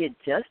people like to get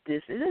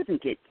justice, it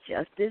doesn't get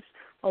justice.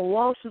 A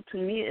lawsuit to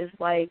me is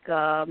like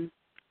a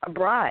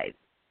bribe,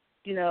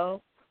 you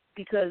know,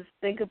 because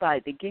think about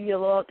it, they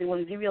want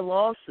to give you a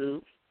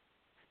lawsuit,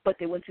 but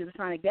they want you to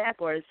sign a gag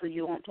order so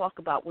you won't talk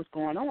about what's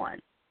going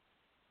on.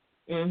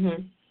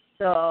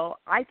 So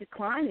I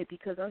decline it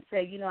because I'm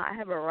saying, I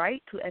have a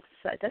right to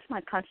exercise. That's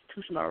my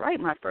constitutional right,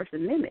 my First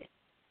Amendment.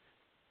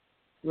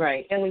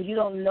 Right. And when you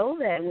don't know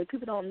that, and when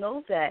people don't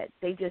know that,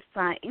 they just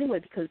sign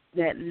anyway because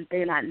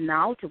they're not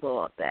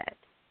knowledgeable of that.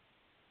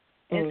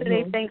 And so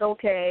they think,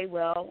 okay,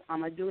 well, I'm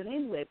going to do it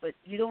anyway. But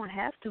you don't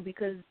have to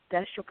because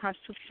that's your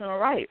constitutional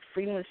right,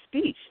 freedom of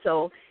speech.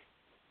 So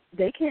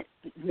they can't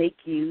make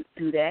you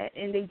do that,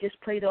 and they just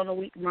play it on the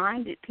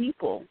weak-minded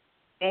people.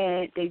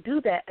 And they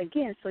do that,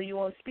 again, so you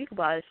won't speak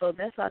about it. So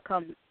that's how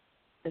come,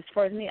 as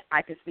far as me,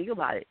 I can speak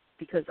about it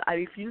because I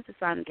refuse to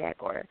sign a gag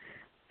order.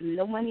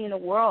 No money in the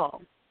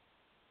world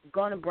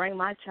going to bring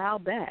my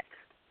child back.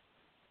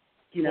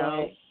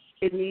 Right.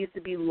 It needs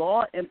to be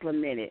law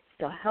implemented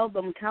to hold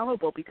them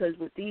accountable because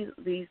with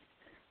these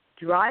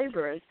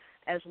drivers,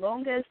 as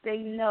long as they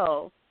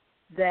know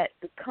that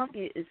the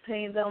company is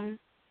paying them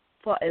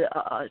for an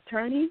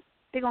attorney,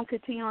 they're going to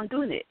continue on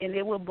doing it, and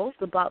they will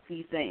boast about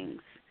these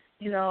things.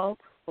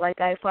 Like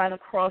I find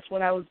across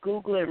when I was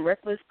Googling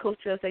reckless coach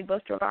USA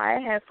bus driver,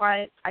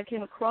 I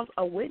came across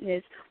a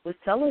witness was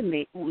telling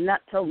me,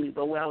 not telling me,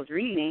 but when I was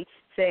reading,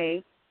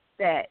 saying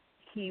that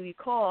he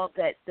recalled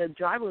that the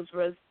drivers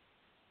was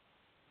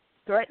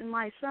threatening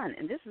my son,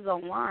 and this is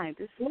online.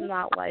 This is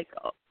not like,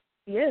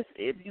 yes,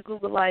 if you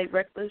Google like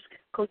reckless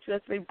coach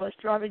USA bus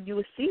driver, you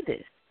will see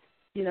this.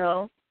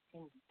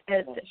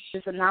 As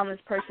this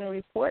anonymous person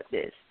report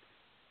this.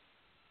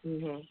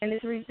 And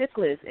it's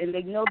ridiculous, and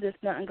they know there's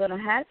nothing going to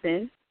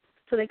happen,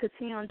 so they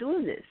continue on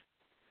doing this.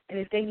 And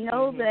if they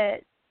know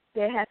that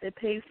they have to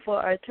pay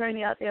for an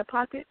attorney out their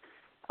pocket,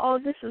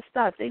 this will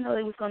stop. They know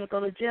they was going to go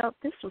to jail.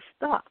 This will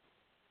stop.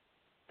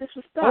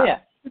 Oh, yeah.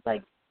 It's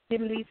like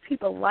giving these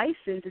people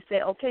license to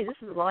say, okay, this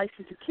is a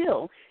license to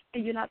kill,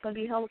 and you're not going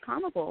to be held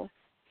accountable.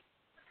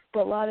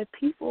 But a lot of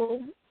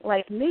people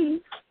like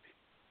me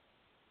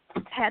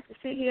have to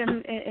sit here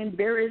and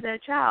bury their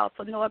child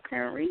for no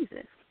apparent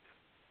reason.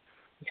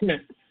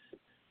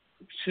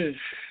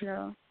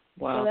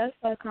 Wow. So that's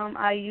how come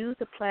I use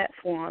the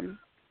platform,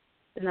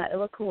 the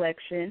Naila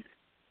Collection,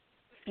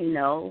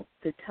 to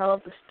tell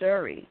the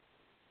story.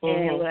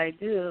 And what I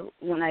do,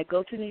 when I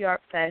go to New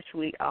York Fashion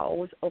Week, I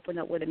always open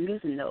up with a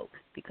music note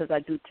because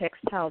I do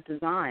textile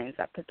designs.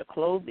 I put the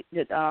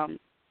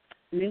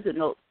music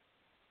note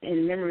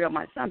in memory of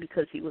my son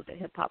because he was a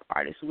hip-hop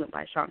artist who went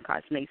by Sean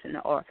Cox Mason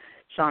or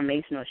Sean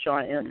Mason or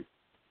Sean M.,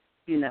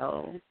 and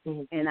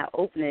I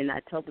open it and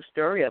I tell the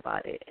story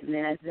about it. And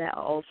then after that,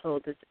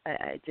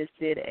 I just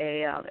did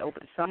over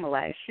the summer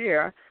last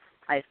year,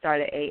 I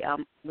started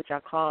which I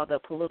call the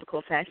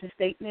political fashion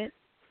statement.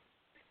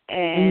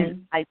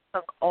 And I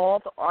took all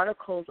the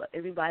articles of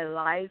everybody's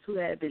lives who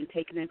had been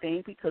taken in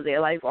vain because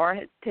their life are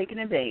taken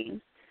in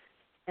vain.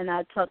 And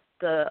I took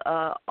the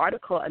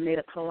article and made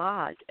a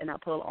collage, and I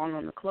put it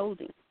on the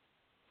clothing,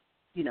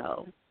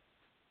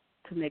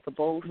 to make a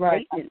bold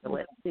statement to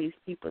let these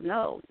people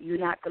know you're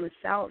not going to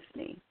silence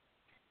me.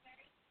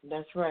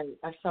 That's right.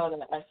 I saw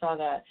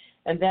that.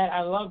 And that,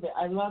 I love it.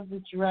 I love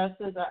the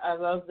dresses. I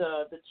love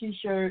the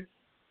T-shirt.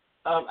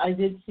 I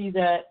did see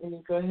that. Let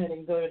me go ahead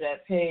and go to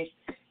that page.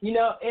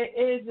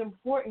 It is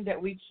important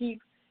that we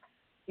keep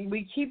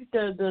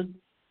the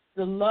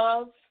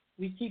love,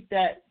 we keep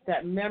that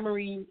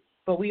memory,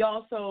 but we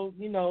also,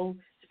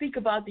 speak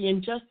about the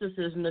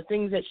injustices and the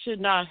things that should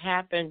not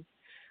happen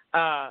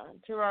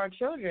to our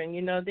children.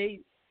 They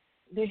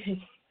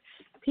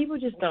people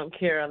just don't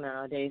care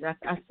nowadays.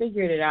 I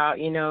figured it out.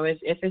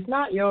 If it's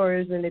not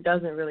yours, then it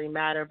doesn't really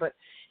matter. But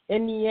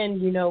in the end,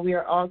 we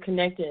are all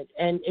connected,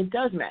 and it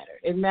does matter.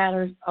 It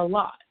matters a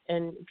lot.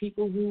 And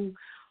people who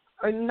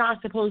are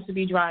not supposed to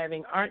be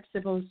driving, aren't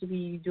supposed to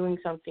be doing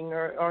something,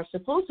 or are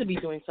supposed to be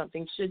doing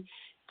something, should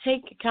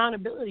take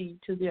accountability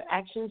to their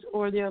actions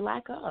or their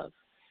lack of.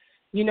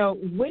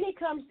 When it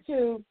comes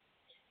to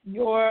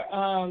your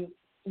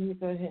let me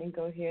go ahead and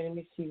go here. Let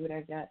me see what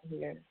I got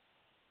here.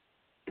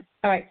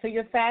 All right, so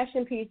your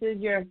fashion pieces,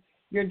 your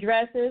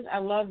dresses, I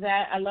love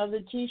that. I love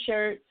the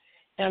T-shirt.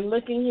 And I'm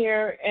looking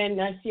here,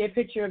 and I see a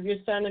picture of your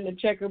son in a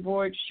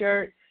checkerboard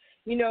shirt.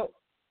 The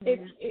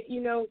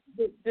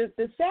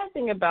sad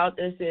thing about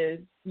this is,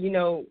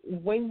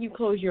 when you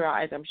close your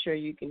eyes, I'm sure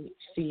you can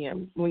see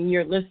him. When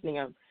you're listening,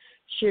 I'm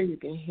sure you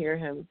can hear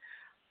him.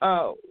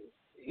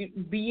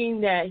 Being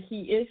that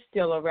he is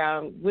still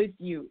around with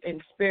you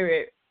in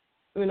spirit,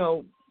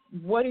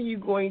 what are you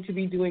going to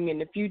be doing in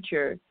the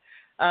future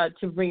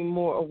to bring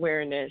more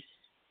awareness?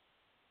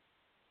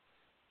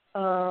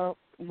 What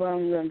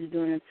I'm going to be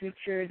doing in the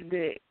future is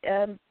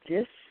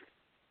just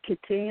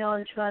continue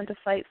on trying to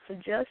fight for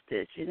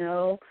justice,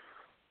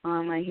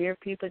 I hear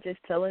people just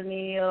telling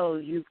me,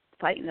 you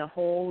fighting the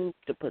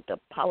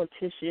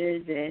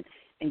politicians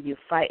and you're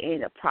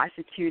fighting a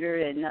prosecutor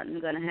and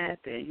nothing's going to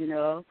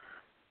happen,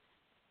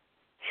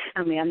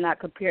 I'm not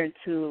comparing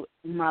to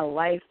my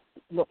life,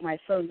 my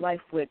son's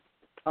life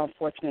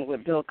unfortunately,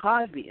 with Bill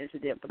Cosby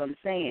incident, but I'm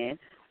saying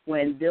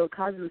when Bill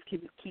Cosby was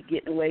keep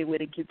getting away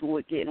with it,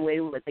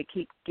 they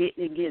keep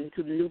getting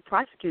to the new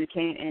prosecutor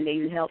came and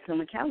they held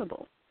him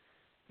accountable,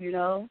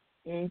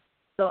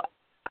 So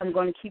I'm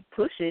going to keep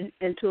pushing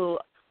until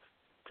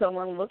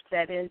someone looks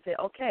at it and say,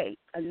 okay,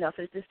 enough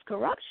is this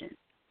corruption.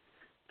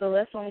 So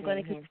that's what I'm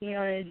going to continue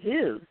on to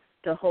do,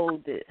 to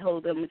hold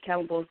them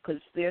accountable,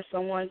 because there's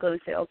someone going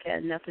to say, okay,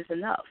 enough is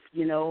enough.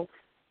 You know,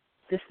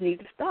 this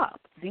needs to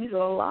stop. These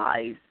are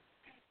lies.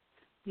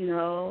 You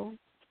know,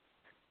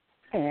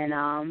 and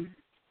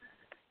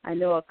I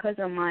know a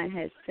cousin of mine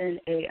had sent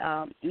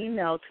a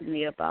email to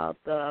me about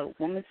the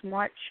Women's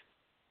March,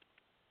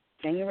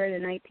 January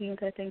the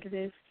 19th, I think it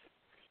is.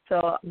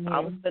 So I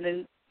was going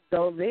to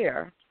go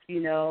there, you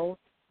know,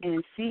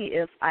 and see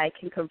if I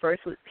can converse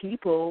with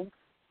people,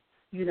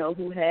 you know,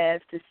 who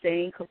have the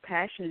same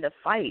compassion to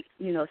fight,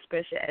 you know,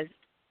 especially as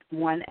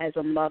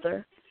a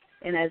mother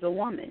and as a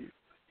woman,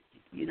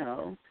 you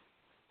know,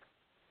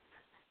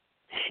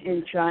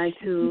 and trying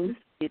to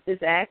get this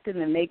active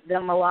and make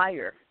them a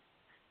liar.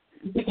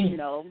 You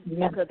know,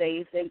 because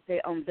they think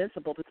they're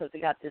invincible because they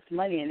got this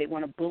money and they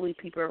want to bully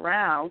people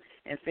around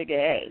and figure,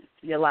 hey,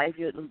 your life,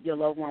 your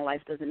loved one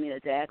life doesn't mean a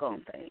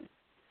daggone thing.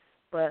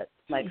 But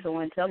like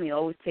someone tell me,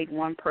 always take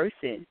one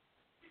person,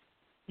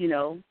 you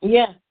know,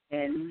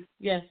 and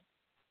to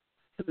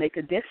make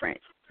a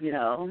difference, you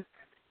know.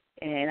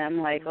 And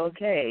I'm like,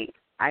 okay,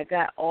 I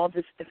got all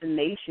this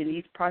information.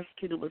 These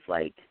prosecutors was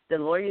like, the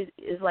lawyer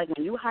is like,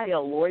 when you hire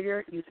a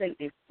lawyer, you think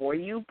they're for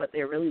you, but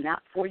they're really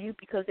not for you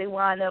because they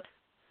wind up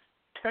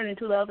turning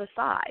to the other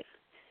side.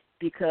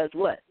 Because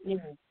what?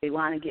 They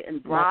want to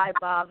get bribed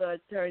by the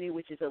attorney,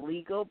 which is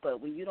illegal,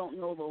 but when you don't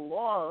know the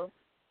law,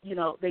 you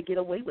know, they get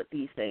away with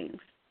these things.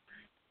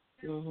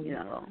 You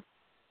know.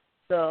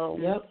 So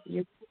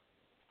you're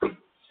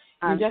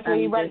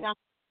definitely right now.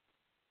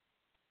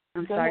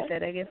 I'm sorry, say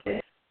that again,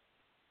 please.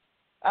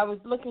 I was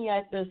looking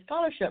at the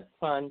scholarship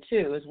fund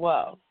too, as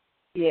well.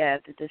 Yeah,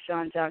 the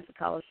Deshaun Johnson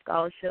College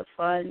Scholarship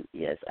Fund.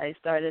 Yes, I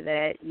started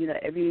that. You know,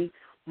 every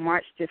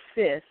March the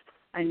 5th,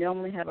 I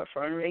normally have a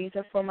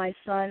fundraiser for my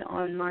son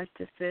on March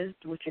the 5th,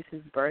 which is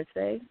his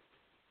birthday.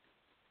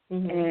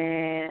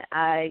 And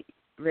I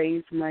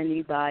raise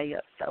money by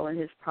selling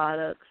his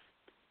products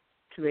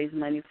to raise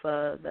money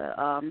for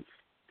the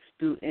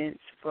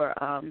students for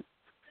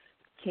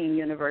King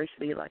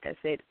University. Like I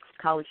said,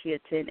 college he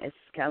attend, Essex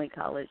County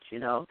College, you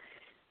know,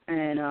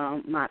 and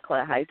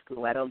Montclair High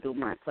School. I don't do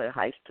Montclair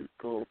High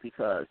School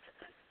because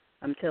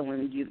I'm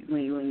telling you,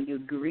 when you're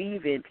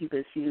grieving,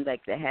 people seem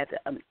like they have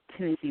the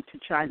tendency to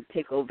try and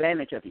take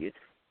advantage of you.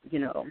 You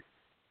know,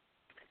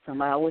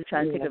 somebody always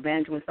trying to take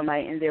advantage of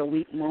somebody in their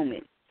weak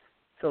moment.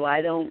 So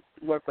I don't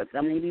work with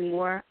them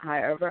anymore.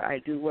 However, I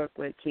do work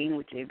with King,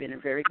 which they've been a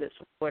very good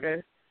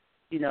supporter.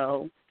 You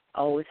know,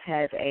 always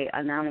have a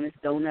anonymous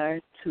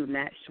donor to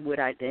match what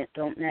I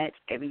don't match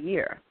every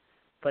year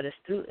for the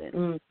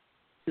student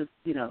to,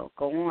 you know,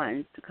 go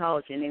on to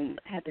college, and they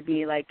have to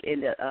be like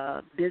in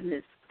the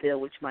business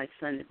field, which my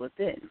son was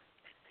in.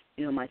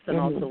 You know, my son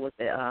also was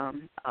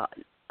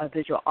a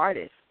visual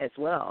artist as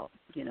well.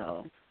 You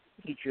know,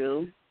 he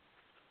drew,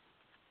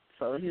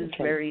 so he was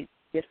very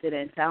gifted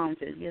and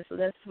talented. Yeah, so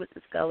that's what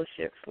the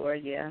scholarship for.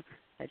 Yeah,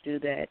 I do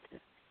that.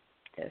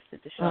 That's the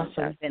Deshaun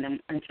Johnson. And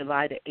on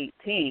July the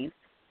 18th,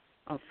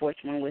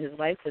 unfortunately, when his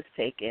life was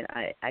taken,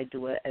 I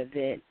do an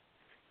event,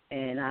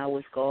 and I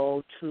always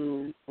go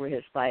to where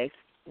his life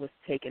was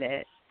taken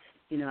at.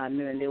 You know, I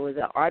mean, there was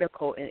an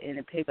article in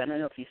the paper. I don't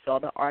know if you saw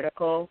the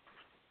article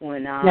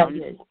when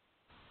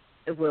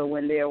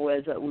when there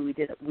was we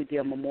did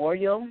a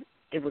memorial.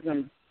 It was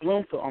in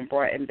Bloomfield on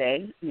Brighton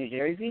Bay, New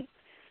Jersey,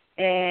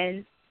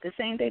 and the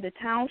same day the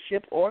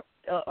township or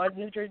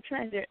New Jersey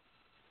Transit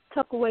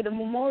took away the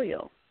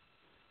memorial.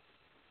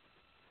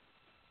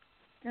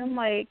 And I'm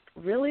like,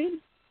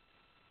 really?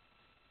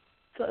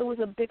 So it was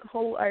a big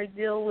whole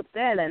ordeal with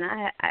that, and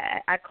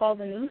I called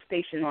the news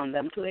station on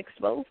them to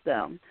expose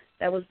them.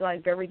 That was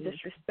like very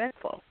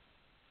disrespectful,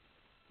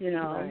 you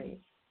know. Right.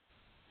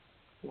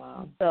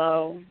 Wow.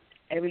 So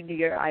every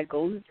year I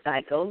go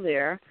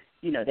there.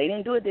 You know, they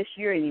didn't do it this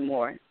year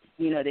anymore.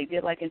 You know, they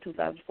did like in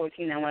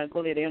 2014. I want to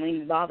go there. They don't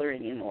even bother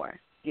anymore.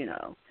 You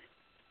know,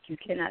 you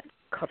cannot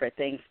cover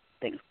things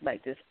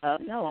like this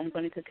up. No, I'm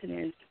going to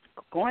continue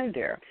going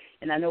there.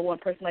 And I know one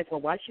person like,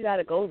 well, why she got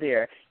to go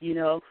there? You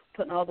know,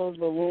 putting all those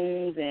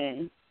balloons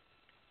and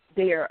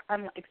there.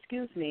 I'm like,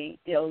 excuse me.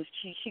 You know,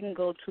 she can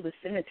go to the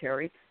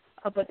cemetery.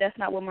 But that's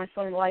not where my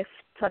son's life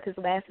took his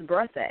last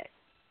breath at.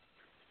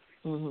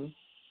 You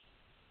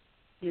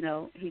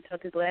know, he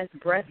took his last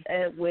breath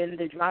at when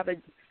the driver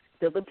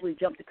deliberately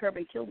jumped the curb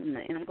and killed him.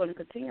 And I'm going to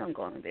continue on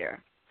going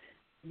there.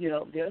 You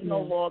know, there's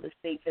no law that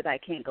states that I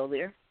can't go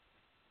there.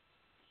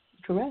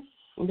 Correct.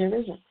 There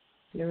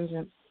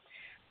isn't.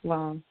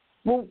 Wow.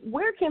 Well,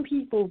 where can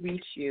people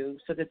reach you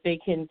so that they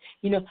can,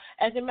 you know,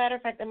 as a matter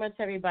of fact, I'm going to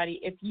tell everybody,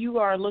 if you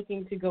are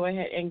looking to go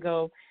ahead and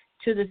go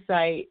to the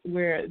site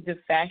where the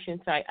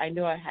fashion site, I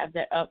know I have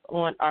that up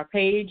on our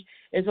page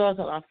as well as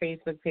on our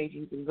Facebook page.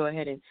 You can go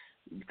ahead and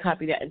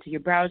copy that into your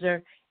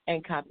browser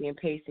and copy and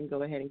paste and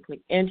go ahead and click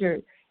enter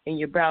in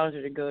your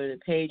browser to go to the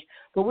page.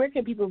 But where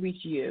can people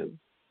reach you?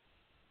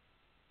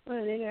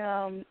 Well, they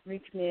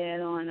reach me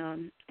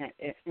on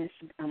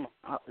Instagram,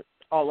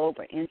 all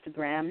over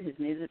Instagram, his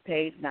music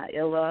page,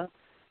 Naila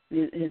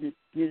his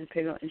music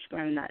page on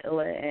Instagram,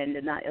 Naila, and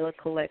the Naila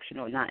Collection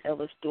or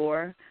Naila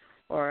Store,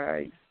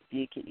 or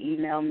you can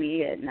email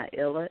me at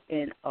Naila,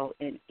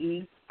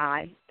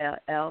 NONEILLAH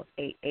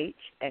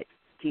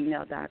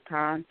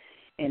 @gmail.com.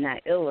 And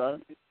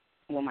Naila,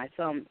 well, my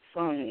song,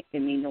 it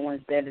means no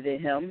one's better than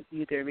him.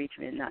 You can reach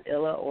me at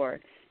Naila, or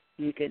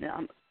you can,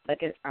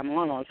 I'm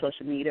on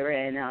social media,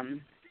 and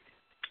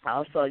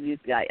also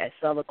I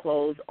sell the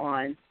clothes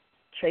on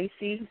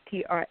Tracy,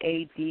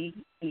 TRADESY,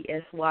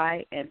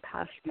 and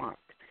Poshmark.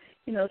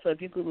 So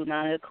if you Google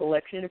Naila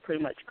Collection, it'll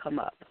pretty much come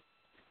up,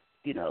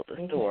 the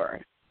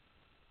store.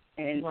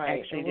 And right.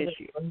 actually, this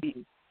year.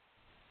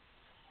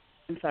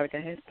 I'm sorry, go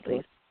ahead,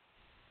 please.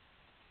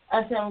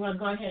 I said I'm going to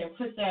go ahead and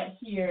put that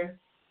here,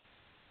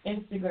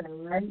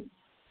 Instagram, right?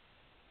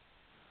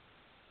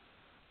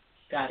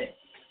 Got it.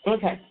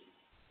 Okay.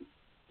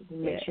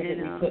 Make sure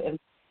that we put in,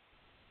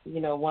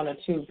 one or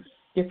two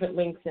different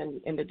links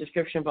in the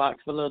description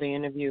box below the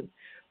interview.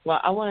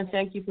 Well, I want to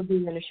thank you for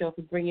being on the show,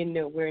 for bringing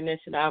the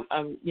awareness, and I'm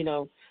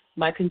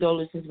my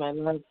condolences, my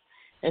love,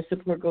 and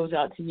support goes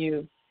out to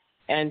you.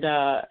 And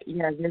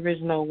there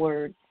is no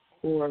word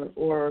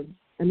or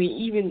I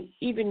mean,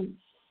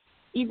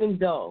 even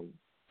though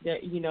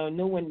that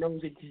no one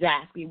knows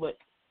exactly what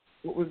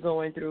we're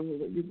going through,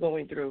 what you're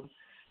going through,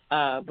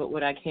 but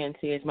what I can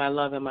say is my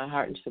love and my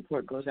heart and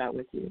support goes out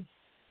with you.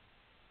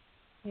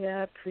 Yeah,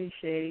 I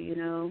appreciate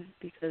it,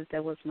 because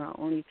that was my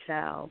only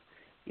child.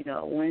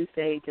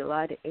 Wednesday,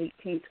 July the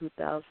 18th,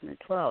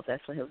 2012.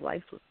 That's when his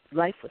life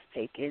was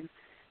taken.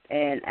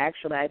 And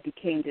actually, I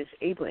became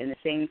disabled in the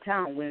same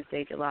town,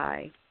 Wednesday,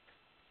 July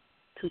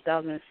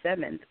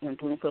 2007, when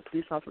Bloomfield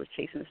police officer was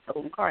chasing a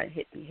stolen car and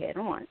hit me head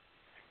on.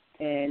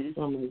 And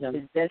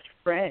his best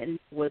friend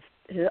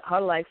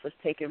her life was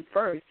taken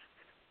first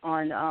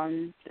on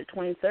the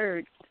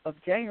 23rd of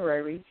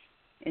January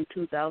in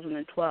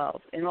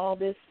 2012. And all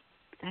this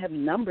have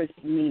numbers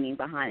meaning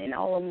behind it, and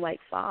all of them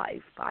like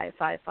 5.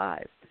 Wow.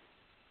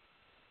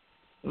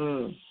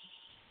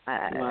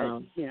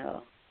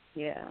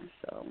 Yeah,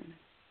 so.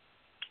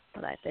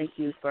 But I thank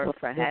you for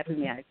having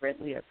me. I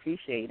greatly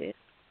appreciate it.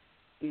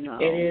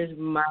 It is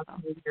my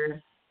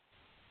pleasure.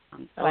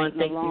 I'm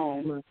fighting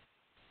alone.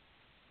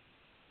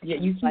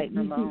 You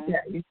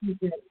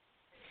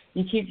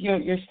keep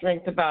your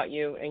strength about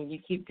you, and you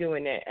keep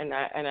doing it. And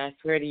I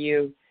swear to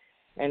you,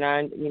 and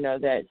I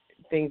that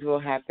things will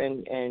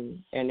happen,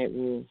 and it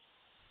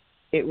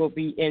will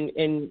be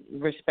in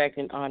respect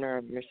and honor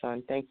of your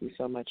son. Thank you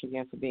so much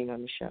again for being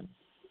on the show.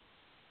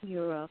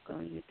 You're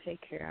welcome. You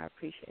take care. I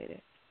appreciate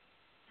it.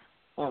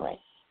 All right.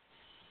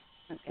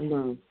 Okay.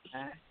 Bye.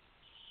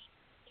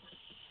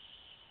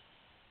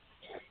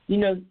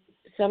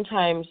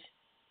 Sometimes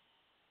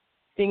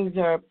things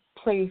are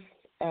placed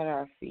at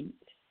our feet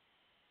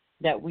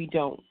that we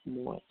don't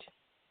want.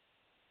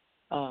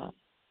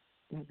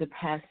 The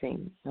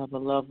passing of a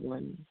loved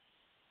one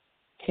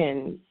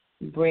can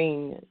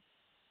bring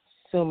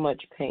so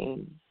much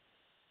pain.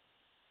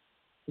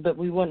 But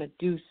we want to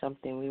do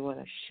something. We want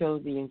to show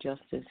the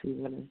injustice. We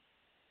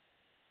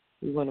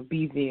want to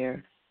be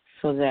there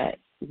so that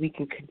we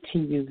can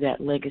continue that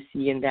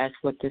legacy, and that's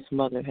what this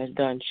mother has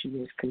done. She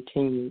has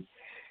continued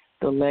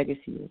the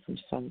legacy of her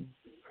son,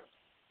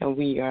 and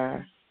we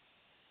are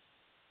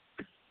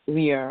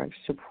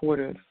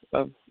supportive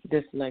of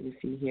this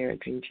legacy here at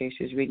Dream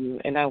Chasers Radio.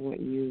 And I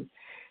want you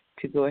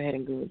to go ahead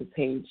and go to the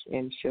page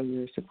and show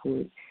your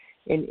support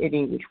in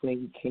any which way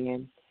you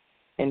can.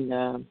 And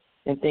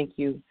thank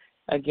you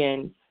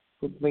again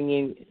for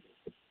bringing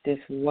this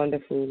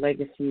wonderful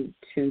legacy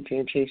to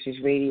Dream Chasers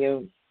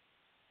Radio.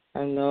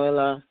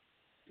 Naila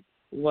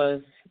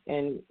was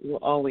and will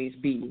always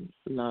be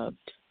loved.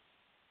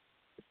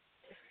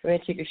 We're going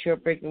to take a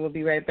short break, and we'll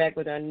be right back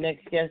with our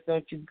next guest.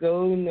 Don't you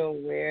go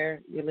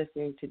nowhere. You're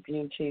listening to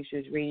Dream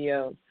Chasers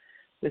Radio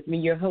with me,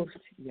 your host,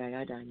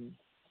 Yaya Diamond.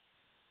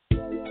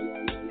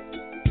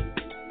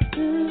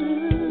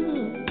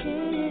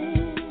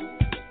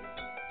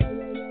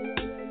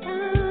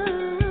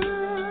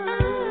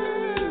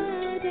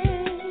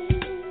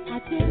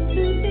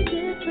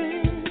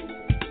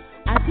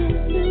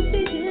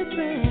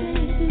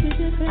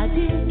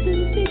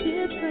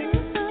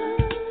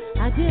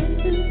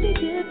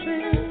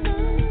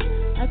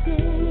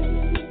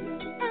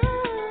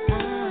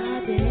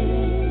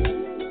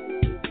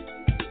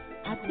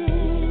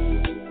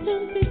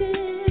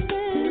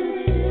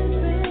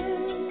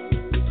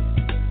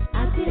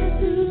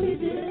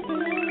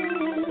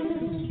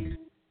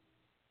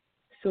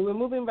 So we're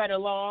moving right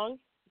along.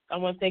 I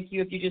want to thank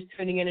you if you're just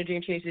tuning in to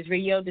Dream Chasers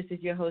Radio. This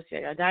is your host,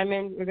 Yaya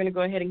Diamond. We're going to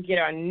go ahead and get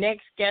our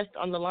next guest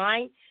on the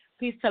line.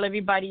 Please tell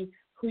everybody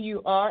who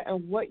you are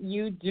and what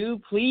you do,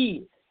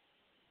 please.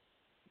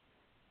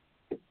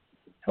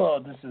 Hello,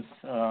 this is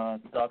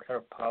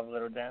Dr. Pavel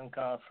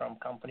Rudenko from a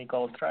company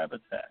called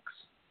Tribotex.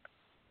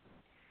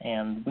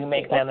 And we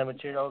make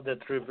nanomaterial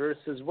that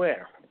reverses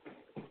wear.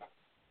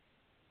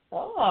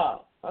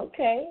 Oh,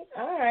 okay.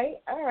 All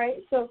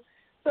right. So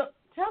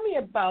tell me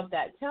about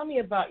that. Tell me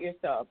about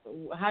yourself.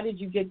 How did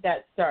you get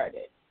that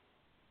started?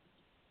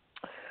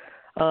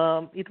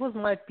 It was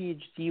my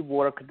PhD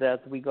work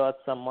that we got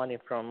some money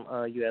from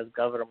U.S.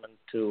 government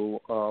to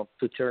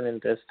turn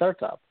into a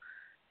startup,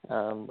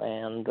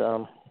 and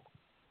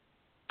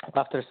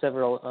after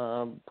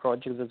several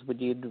projects that we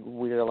did,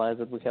 we realized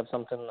that we have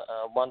something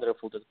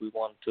wonderful that we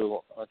want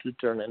to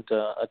turn into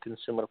a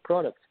consumer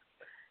product.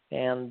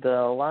 And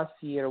last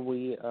year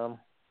we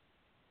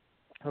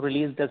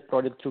released that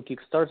product through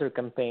Kickstarter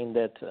campaign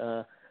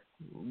that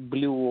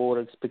blew our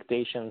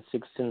expectations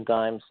 16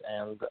 times,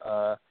 and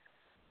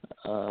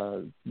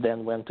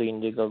then went to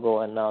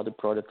Indiegogo, and now the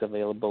product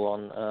available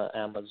on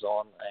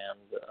Amazon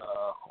and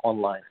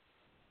online.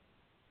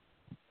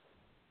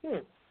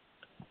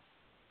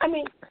 I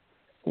mean,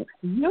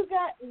 you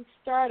got a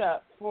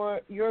startup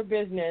for your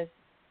business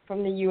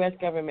from the U.S.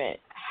 government.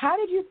 How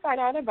did you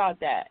find out about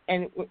that?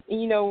 And,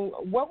 you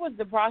know, what was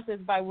the process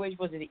by which?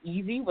 Was it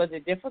easy? Was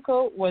it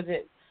difficult? Was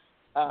it,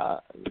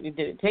 did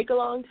it take a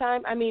long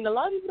time? I mean, a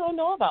lot of people don't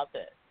know about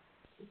this.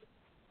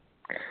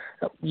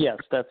 Yes,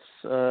 that's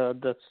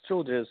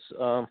true.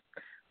 There's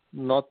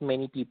not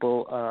many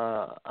people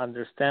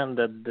understand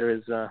that there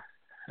is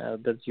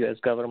that U.S.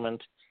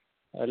 government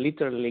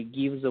literally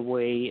gives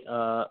away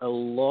a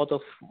lot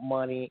of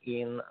money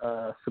in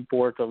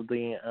support of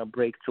the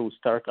breakthrough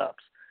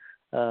startups.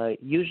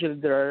 Usually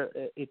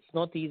it's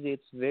not easy.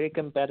 It's very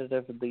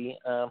competitive. The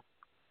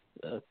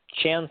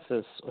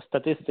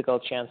statistical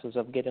chances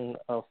of getting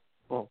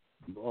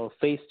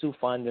phase 2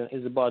 funding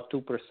is about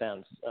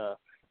 2%.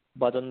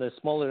 But on the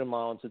smaller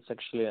amounts, it's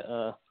actually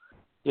a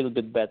little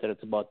bit better.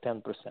 It's about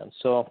 10%.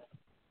 So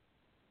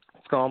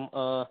from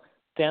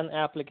 10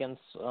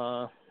 applicants,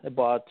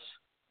 about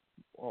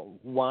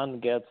one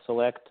gets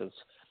selected.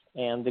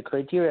 And the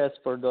criteria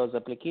for those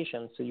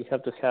applications, so you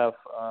have to have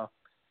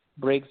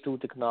breakthrough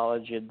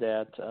technology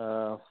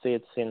that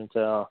fits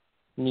into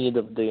need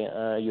of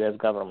the U.S.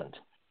 government.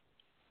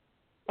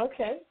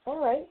 Okay, all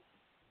right.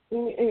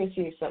 Let me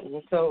see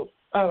something. So,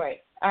 all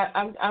right,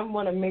 I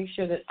want to make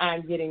sure that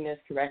I'm getting this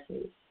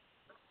correctly.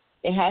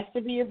 It has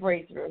to be a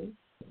breakthrough,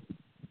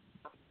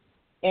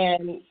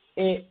 and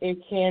it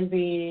can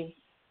be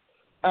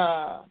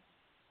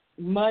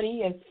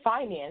money and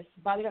financed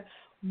by the.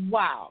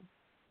 Wow.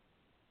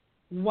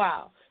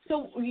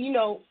 So, you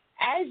know,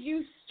 as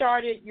you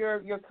started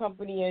your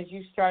company, as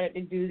you started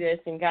to do this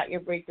and got your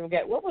breakthrough,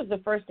 what was the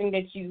first thing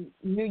that you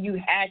knew you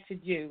had to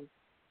do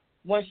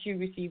once you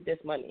received this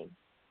money?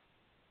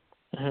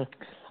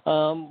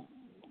 Mm-hmm.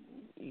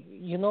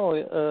 You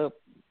know,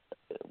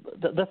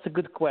 that's a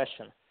good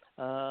question.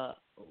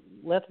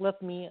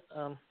 Let me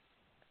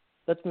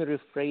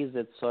rephrase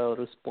it so I'll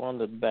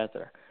respond it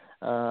better.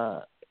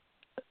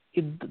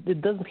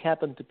 It doesn't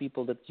happen to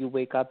people that you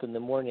wake up in the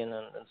morning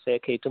and say,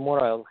 okay,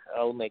 tomorrow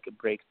I'll make a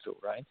breakthrough,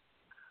 right?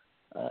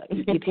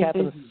 It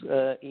happens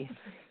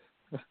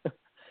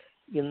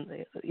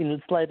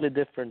in slightly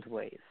different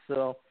ways.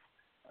 So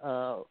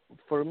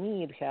for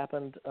me, it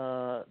happened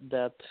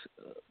that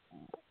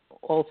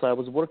also I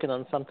was working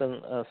on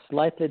something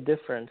slightly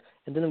different,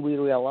 and then we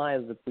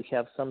realized that we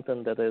have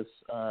something that is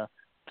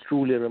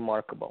truly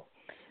remarkable.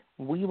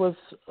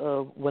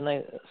 When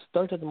I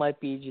started my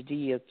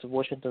PhD at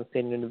Washington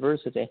State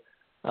University,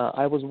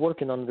 I was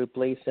working on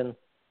replacing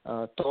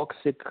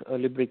toxic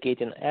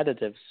lubricating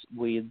additives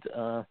with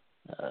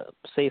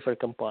safer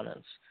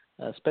components,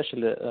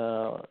 especially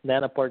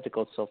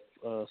nanoparticles of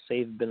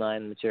safe,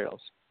 benign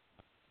materials.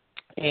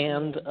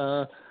 And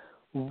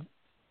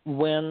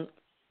when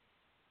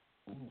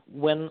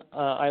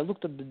I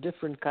looked at the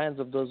different kinds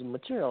of those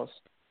materials,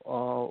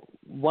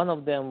 one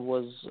of them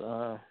was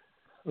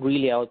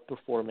really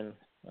outperforming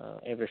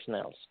everything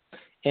else.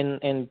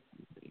 And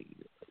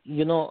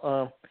you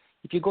know,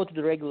 if you go to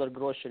the regular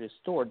grocery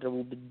store, there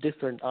will be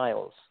different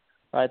aisles,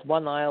 right?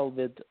 One aisle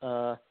with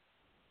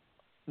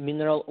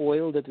mineral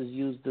oil that is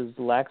used as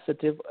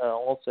laxative,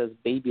 also as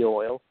baby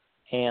oil,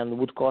 and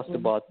would cost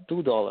about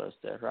 $2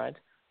 there, right?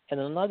 And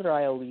in another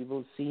aisle, you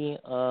will see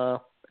a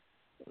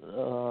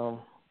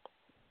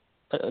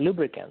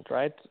lubricant,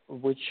 right,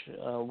 which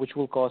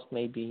will cost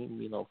maybe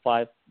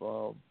 $5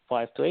 to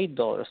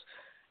 $8,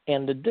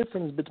 and the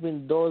difference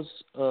between those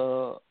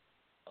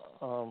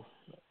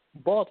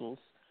bottles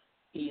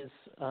is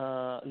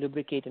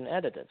lubricating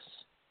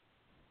additives.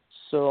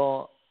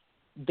 So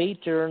they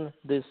turn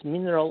this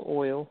mineral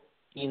oil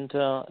into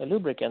a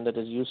lubricant that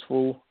is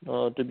useful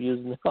to be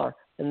used in the car.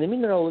 And the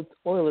mineral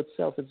oil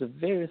itself is a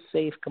very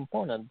safe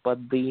component, but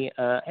the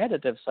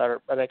additives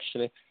are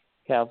actually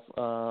have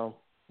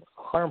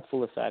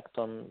harmful effect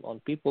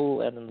on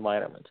people and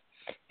environment.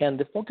 And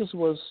the focus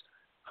was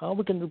how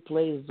we can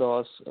replace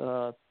those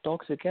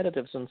toxic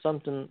additives in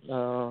something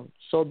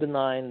so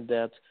benign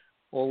that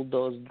all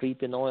those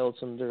dripping oils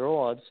on the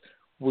roads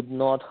would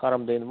not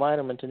harm the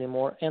environment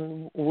anymore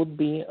and would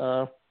be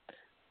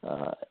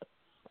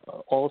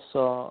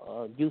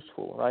also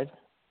useful, right?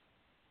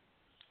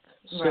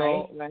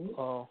 Right.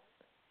 So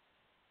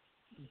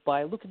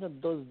by looking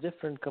at those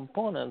different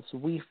components,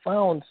 we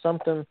found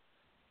something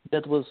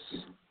that was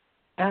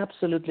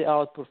absolutely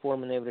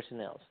outperforming everything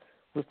else.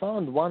 We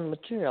found one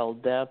material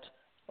that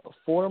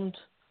formed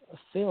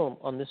film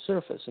on the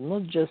surface, and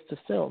not just a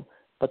film,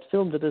 but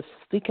film that is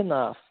thick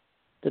enough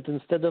that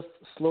instead of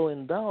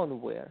slowing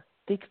down wear,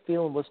 thick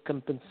film was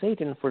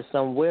compensating for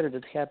some wear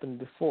that happened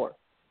before.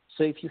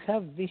 So if you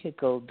have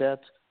vehicle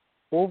that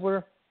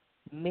over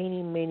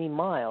many, many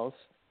miles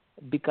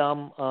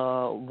become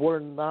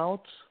worn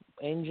out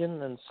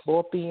engine and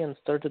sloppy and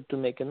started to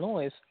make a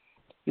noise,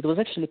 it was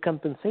actually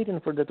compensating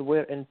for that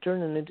wear and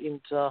turning it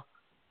into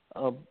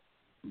a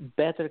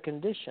better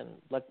condition,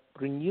 like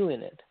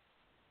renewing it.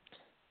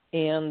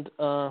 And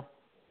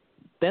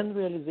then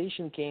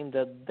realization came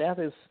that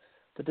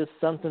is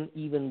something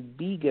even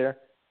bigger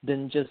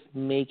than just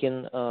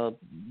making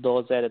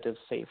those additives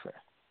safer.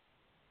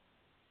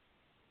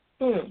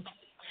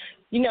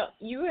 You know,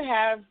 you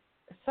have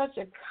such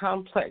a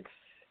complex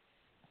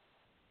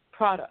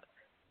product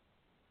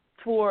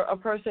for a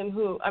person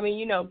who, I mean,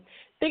 you know,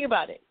 think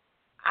about it.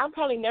 I'm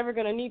probably never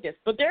going to need this,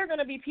 but there are going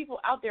to be people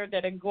out there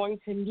that are going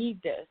to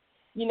need this,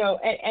 you know,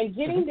 and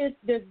getting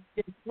this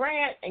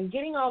grant and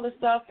getting all this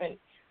stuff and,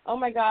 oh,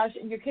 my gosh,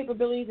 your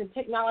capabilities and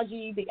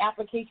technology, the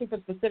application for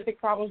specific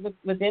problems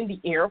within the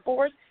Air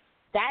Force,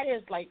 that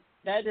is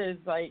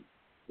like,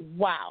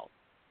 wow.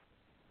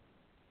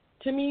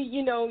 To me,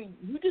 you know,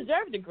 you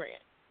deserve the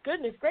grant.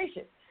 Goodness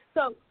gracious.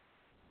 So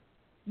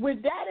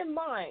with that in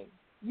mind,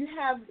 you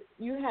have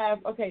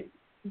okay,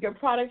 your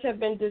products have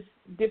been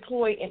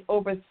deployed in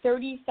over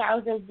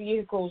 30,000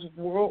 vehicles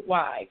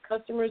worldwide.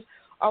 Customers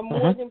are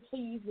more than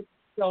pleased with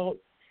the results.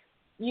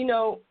 You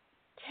know,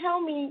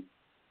 tell me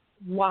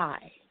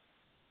why.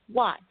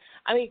 Why?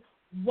 I mean,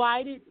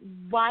 why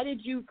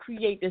did you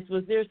create this?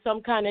 Was there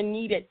some kind of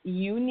need that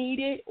you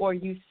needed or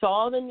you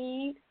saw the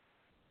need?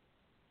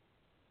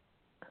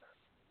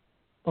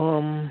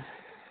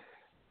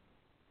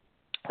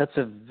 That's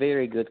a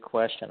very good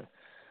question.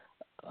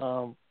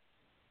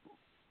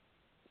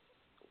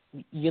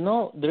 You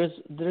know, there's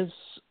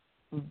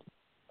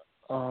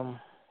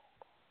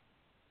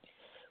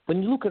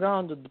when you look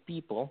around at the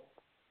people,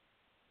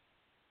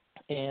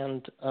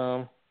 and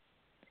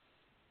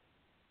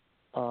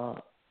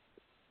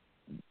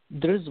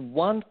there's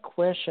one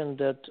question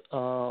that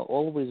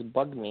always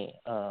bugged me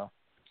that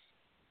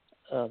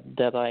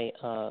I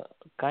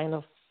kind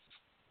of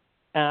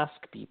ask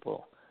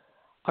people: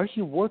 are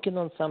you working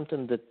on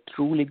something that's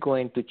truly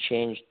going to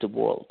change the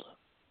world?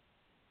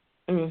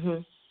 Mm-hmm.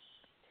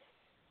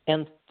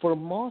 And for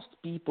most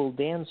people,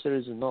 the answer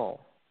is no.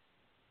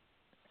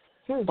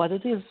 But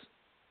it is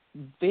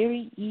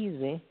very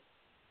easy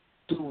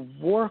to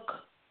work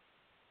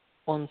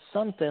on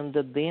something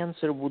that the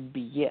answer would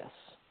be yes.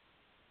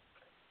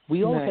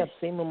 We all have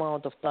same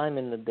amount of time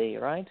in the day,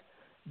 right?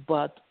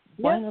 But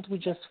why not we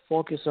just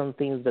focus on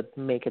things that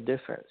make a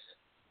difference?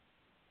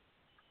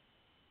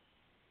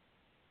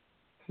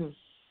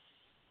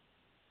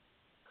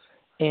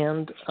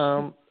 And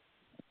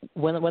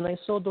when I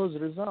saw those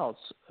results,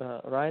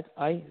 right,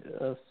 I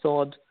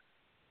thought,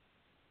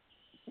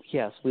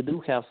 yes, we do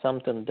have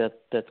something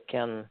that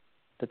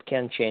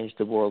can change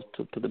the world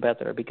to the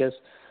better. Because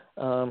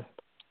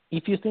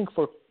if you think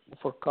for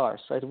cars,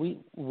 right, we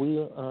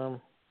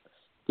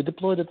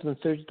deployed it in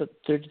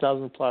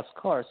 30,000 plus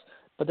cars,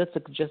 but that's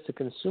just a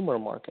consumer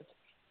market.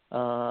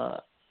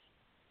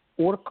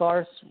 Or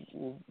cars,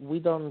 we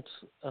don't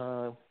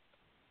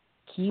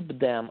keep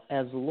them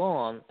as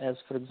long as,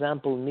 for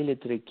example,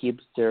 military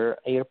keeps their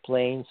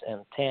airplanes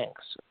and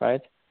tanks,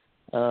 right?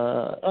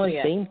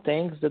 Same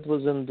tanks that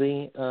was in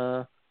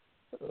the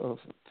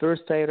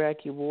first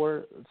Iraqi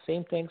war,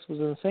 same tanks was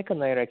in the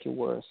second Iraqi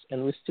wars,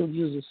 and we still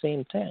use the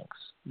same tanks.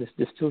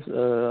 They're still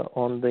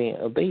on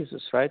the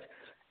basis, right?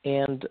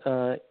 And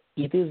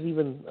it is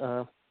even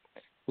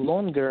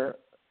longer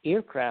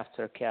aircrafts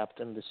are kept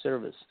in the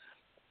service.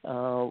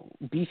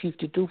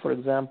 B-52, for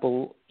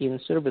example, in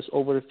service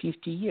over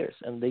 50 years,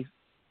 and they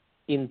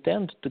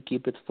intend to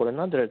keep it for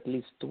another at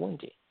least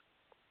 20.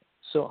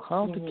 So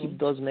how to keep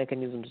those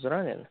mechanisms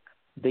running?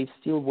 They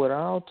still wear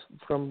out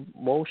from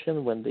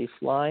motion when they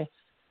fly,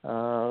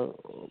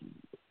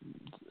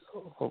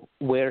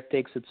 wear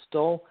takes its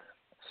toll.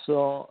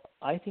 So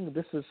I think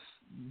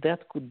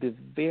that could be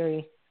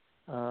very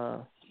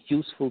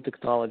useful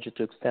technology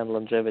to extend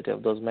longevity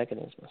of those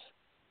mechanisms.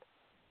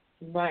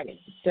 Right,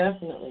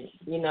 definitely.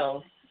 You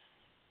know.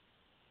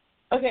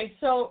 Okay,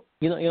 so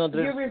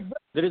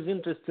there is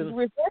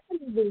interesting.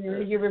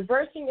 You're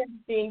reversing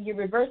everything. You're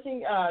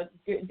reversing.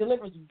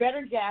 Delivers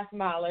better gas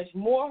mileage,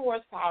 more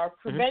horsepower,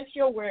 prevents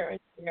your wear and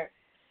tear.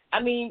 I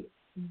mean,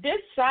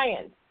 this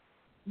science.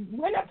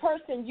 When a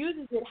person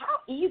uses it,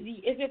 how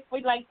easy is it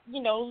for, like,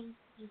 you know,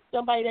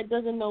 somebody that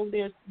doesn't know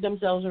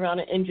themselves around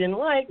an engine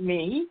like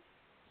me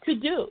to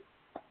do?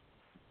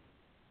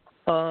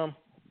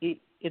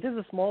 It is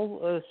a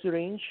small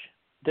syringe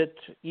that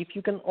if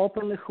you can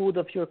open the hood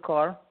of your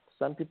car,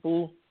 some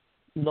people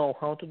know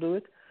how to do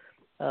it.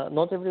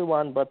 Not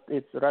everyone, but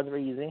it's rather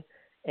easy.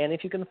 And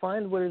if you can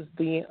find where is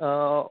the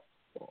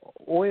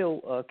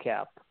oil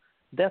cap,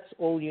 that's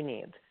all you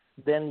need.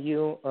 Then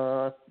you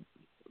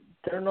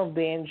turn off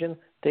the engine,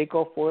 take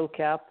off oil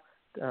cap,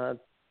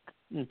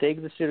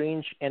 take the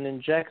syringe and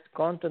inject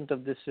content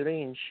of the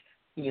syringe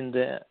in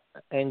the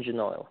engine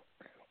oil.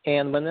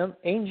 And when the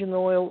engine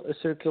oil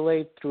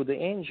circulates through the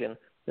engine,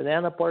 the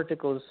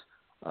nanoparticles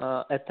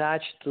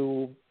attach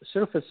to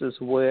surfaces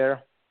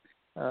where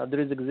there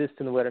is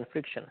existing wear and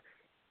friction.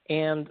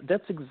 And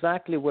that's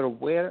exactly where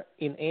wear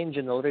in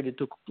engine already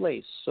took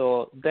place.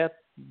 So that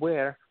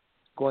wear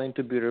going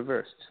to be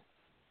reversed.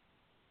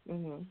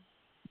 Mm-hmm.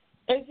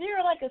 Is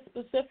there like a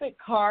specific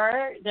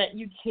car that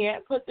you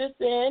can't put this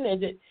in?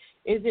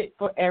 Is it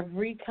for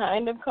every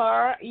kind of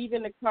car,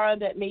 even a car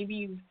that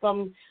maybe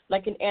from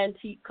like an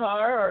antique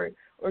car,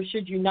 or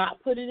should you not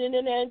put it in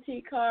an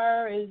antique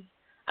car?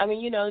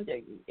 I'm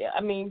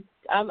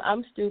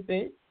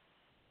stupid.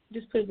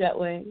 Just put it that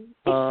way.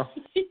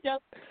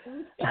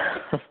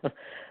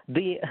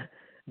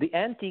 The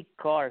antique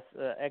cars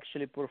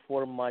actually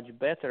perform much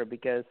better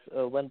because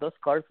when those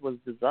cars was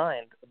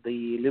designed,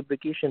 the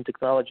lubrication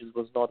technologies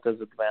was not as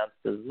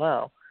advanced as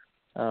now,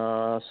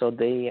 so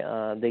they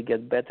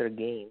get better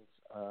gains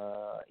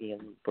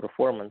in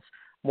performance.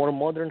 More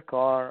modern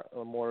car,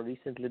 more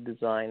recently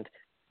designed,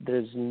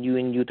 there's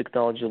new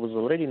technology was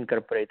already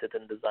incorporated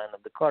in design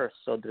of the cars,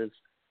 so there's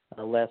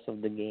less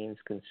of the gains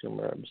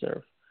consumer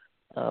observe.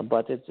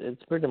 But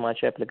it's pretty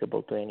much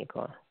applicable to any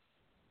car.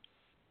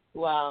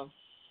 Wow.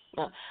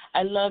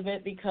 I love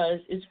it because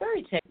it's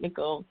very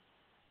technical,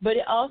 but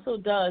it also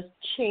does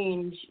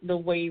change the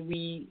way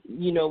we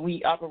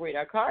operate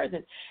our cars.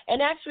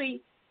 And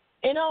actually,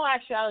 in all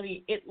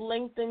actuality, it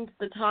lengthens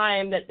the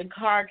time that the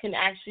car can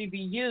actually be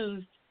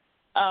used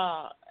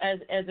as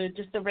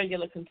just a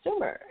regular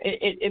consumer.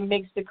 It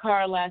makes the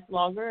car last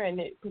longer and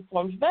it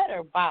performs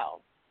better.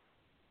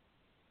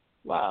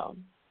 Wow.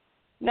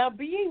 Now,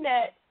 being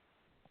that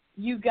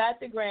you got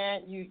the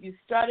grant, you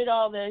started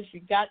all this, you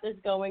got this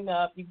going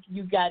up,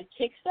 you got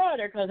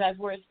Kickstarter because that's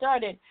where it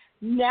started.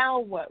 Now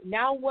what?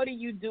 Now what are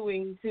you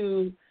doing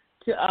to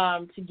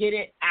get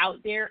it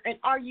out there? And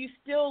are you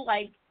still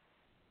like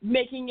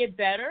making it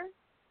better?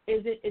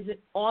 Is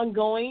it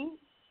ongoing?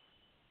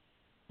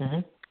 Mm-hmm.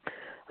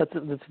 That's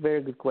a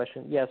very good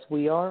question. Yes,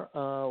 we are.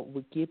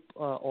 We keep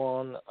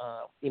on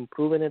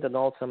improving it and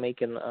also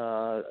making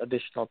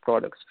additional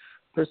products.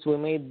 First, we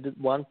made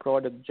one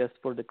product just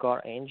for the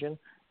car engine,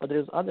 but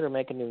there's other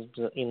mechanisms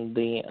in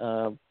the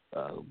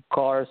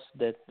cars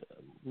that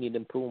need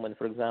improvement.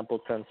 For example,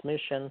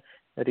 transmission,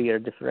 rear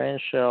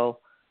differential,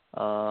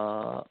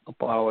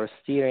 power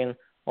steering,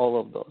 all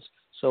of those.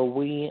 So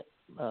we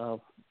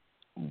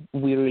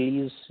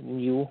release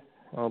new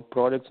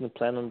products and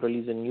plan on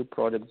releasing new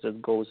products that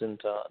goes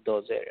into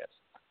those areas.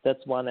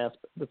 That's one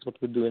aspect. That's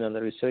what we're doing on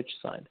the research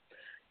side.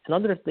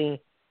 Another thing,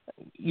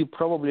 you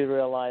probably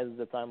realize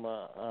that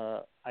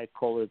I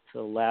call it a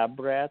lab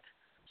rat.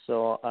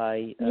 So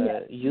I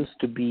used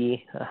to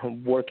be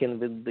working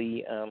with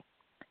the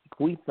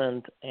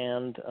equipment,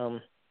 and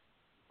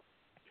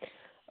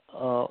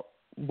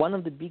one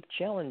of the big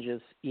challenges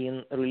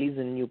in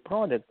releasing new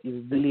product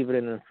is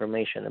delivering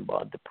information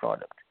about the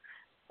product.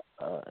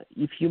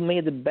 If you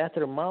made a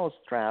better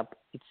mousetrap,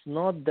 it's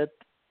not that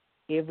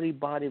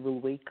everybody will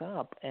wake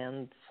up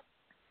and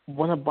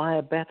want to buy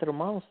a better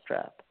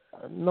mousetrap.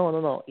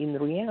 No. In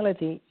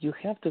reality, you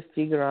have to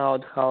figure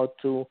out how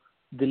to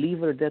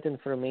deliver that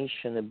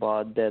information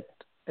about that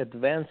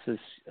advances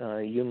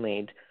you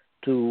made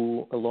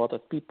to a lot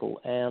of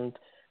people. And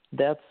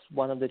that's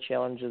one of the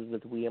challenges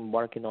that we are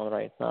embarking on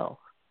right now,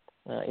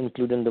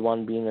 including the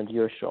one being at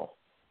your show.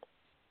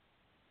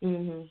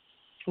 Mm-hmm.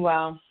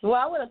 Wow. Well,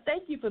 I want to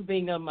thank you for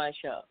being on my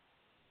show.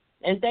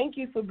 And thank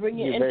you for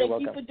bringing You're and very thank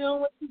welcome. you for doing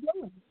what you're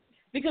doing.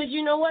 Because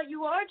you know what?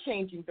 You are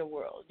changing the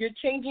world. You're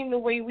changing the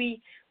way we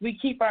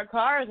keep our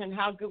cars and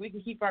how good we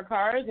can keep our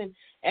cars.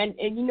 And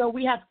you know,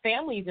 we have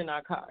families in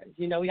our cars.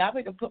 You know,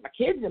 I can put my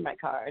kids in my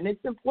car. And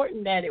it's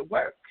important that it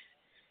works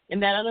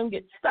and that I don't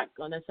get stuck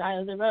on the side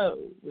of the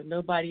road with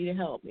nobody to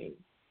help me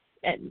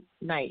at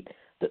night.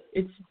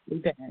 It's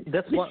bad.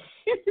 That's what.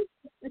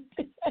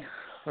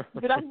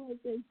 But I want to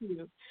thank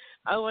you.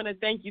 I want to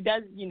thank you.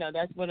 That's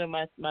one of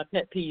my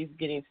pet peeves,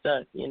 getting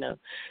stuck, you know.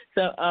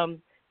 So,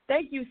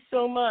 thank you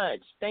so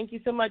much. Thank you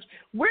so much.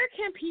 Where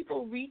can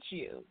people reach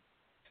you?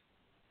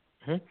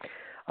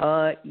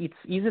 It's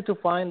easy to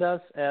find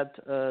us at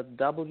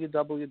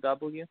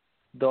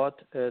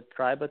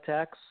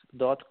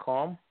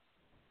www.tribotex.com.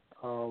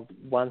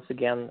 Once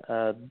again,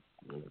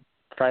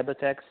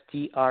 Tribotex,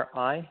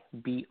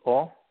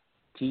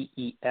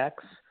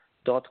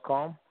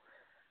 TRIBOTEX.com.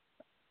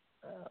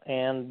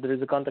 And there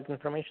is a contact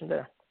information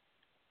there.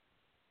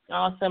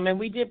 Awesome. And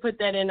we did put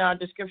that in our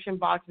description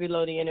box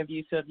below the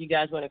interview. So if you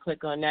guys want to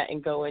click on that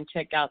and go and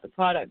check out the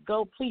product,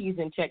 go please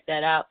and check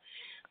that out.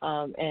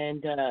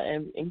 And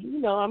you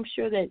know, I'm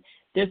sure that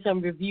there's some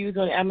reviews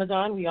on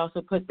Amazon. We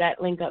also put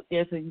that link up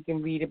there so you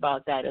can read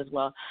about that as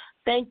well.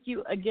 Thank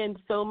you again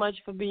so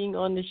much for being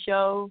on the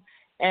show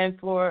and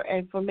for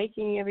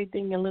making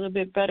everything a little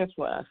bit better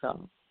for us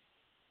all.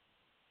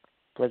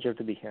 Pleasure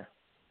to be here.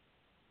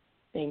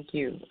 Thank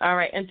you. All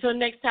right. Until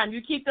next time,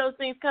 you keep those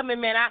things coming,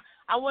 man.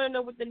 I want to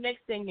know what the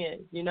next thing is,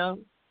 you know?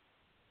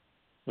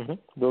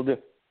 Will do.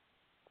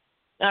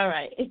 All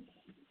right.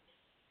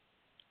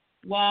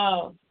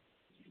 Wow.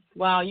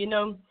 Wow. You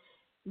know,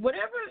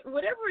 whatever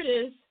it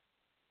is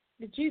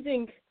that you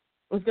think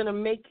is going to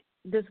make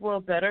this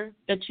world better,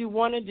 that you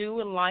want to do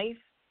in life,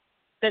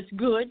 that's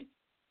good,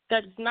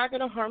 that's not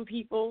going to harm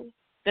people,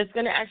 that's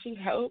going to actually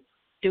help,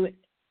 do it.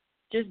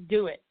 Just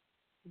do it.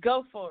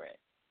 Go for it.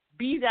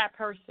 Be that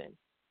person.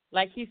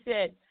 Like he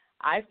said,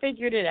 I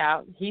figured it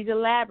out. He's a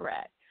lab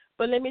rat.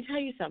 But let me tell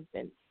you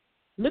something.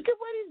 Look at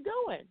what he's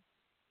doing.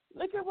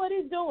 Look at what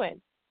he's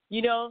doing.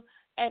 You know,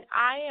 and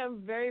I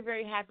am very,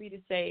 very happy to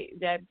say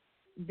that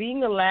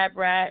being a lab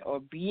rat or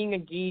being a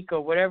geek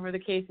or whatever the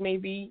case may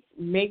be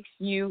makes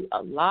you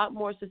a lot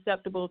more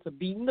susceptible to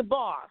being the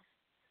boss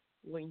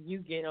when you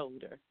get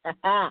older.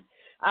 All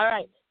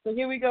right. So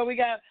here we go. We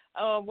got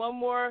one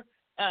more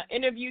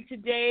interview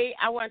today.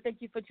 I want to thank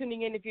you for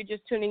tuning in. If you're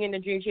just tuning in to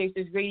Dream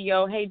Chasers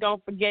Radio, hey,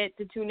 don't forget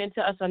to tune in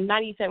to us on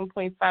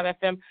 97.5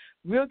 FM,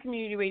 Real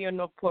Community Radio in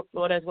Northport,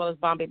 Florida, as well as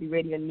Bomb Baby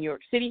Radio in New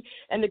York City,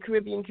 and the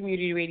Caribbean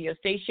Community Radio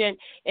Station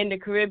in the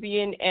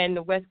Caribbean and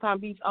the West Palm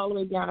Beach, all the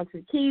way down to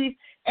the Keys.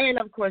 And,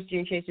 of course,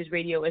 Dream Chasers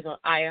Radio is on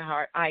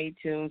iHeart,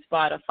 iTunes,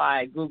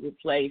 Spotify, Google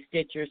Play,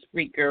 Stitcher,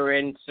 Spreaker,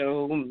 and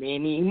so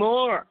many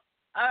more.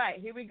 All right,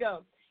 here we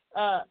go.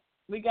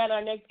 We got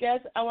our next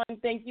guest. I want to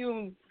thank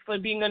you for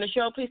being on the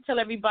show. Please tell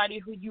everybody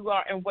who you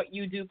are and what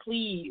you do,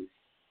 please.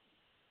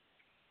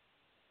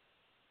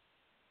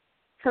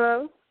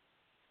 Hello?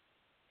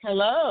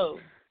 Hello.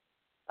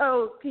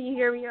 Oh, can you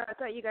hear me? I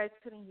thought you guys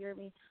couldn't hear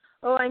me.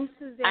 Oh, I'm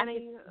Susanna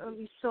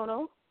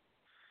Bisono.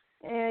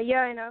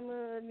 And I'm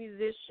a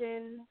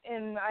musician,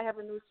 and I have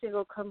a new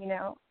single coming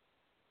out.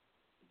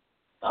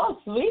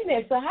 Oh,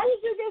 sweetness. So how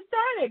did you get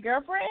started,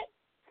 girlfriend?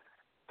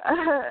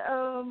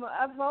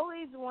 I've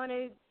always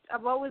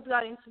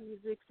got into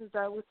music since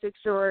I was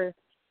 6 or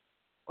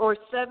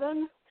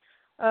 7.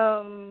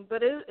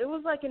 But it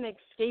was like an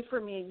escape for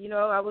me. You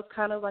know, I was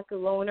kind of like a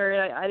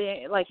loner. I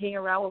didn't like hang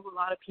around with a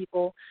lot of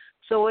people.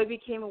 So it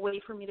became a way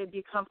for me to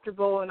be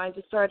comfortable, and I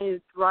just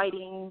started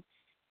writing,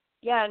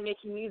 and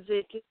making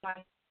music in my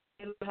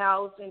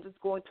house and just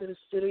going to the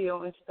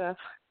studio and stuff.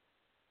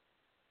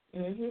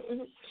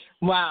 Mm-hmm.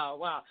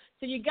 Wow.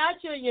 So you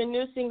got your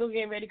new single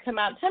getting ready to come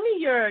out. Tell me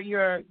your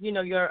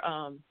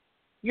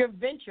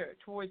venture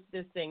towards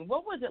this thing.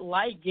 What was it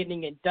like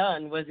getting it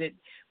done? Was it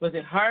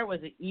hard?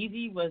 Was it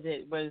easy? Was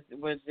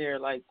there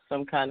like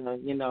some kind of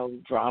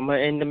drama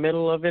in the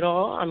middle of it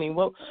all? I mean,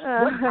 what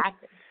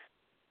happened?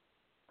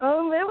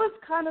 It was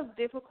kind of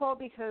difficult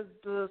because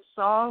the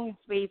song is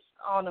based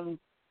on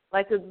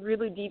like a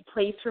really deep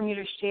place for me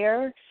to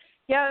share.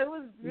 Yeah, it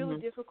was really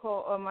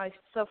difficult. I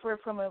suffered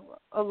from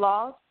a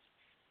loss,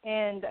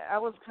 and I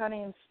was kind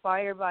of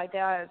inspired by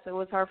that. So it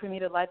was hard for me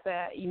to let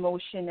that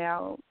emotion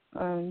out.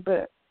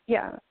 But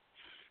yeah.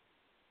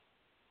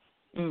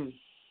 And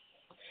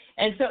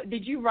so,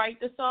 did you write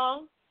the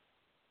song?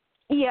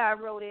 Yeah, I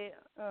wrote it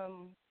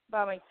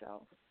by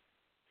myself.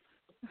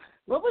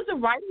 What was the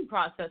writing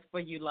process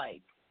for you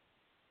like?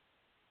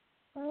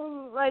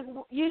 Like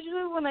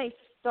usually when I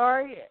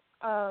start,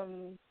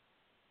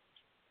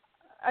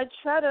 I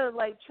try to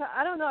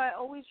I don't know. I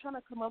always try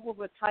to come up with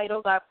a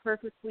title that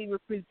perfectly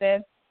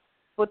represents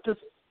what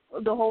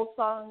the whole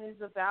song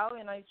is about,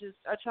 and I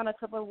try to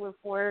come up with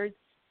words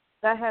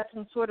that have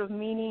some sort of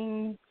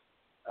meaning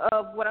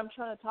of what I'm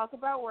trying to talk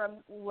about,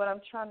 what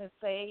I'm trying to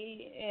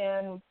say,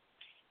 and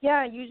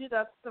usually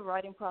that's the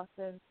writing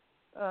process.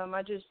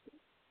 I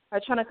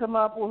try to come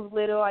up with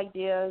little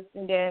ideas,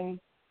 and then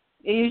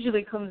it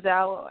usually comes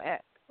out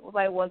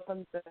once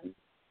I'm done.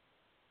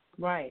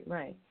 Right.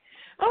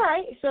 All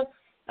right. So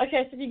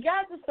you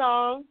got the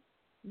song,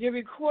 you're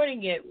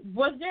recording it.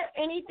 Was there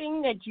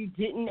anything that you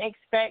didn't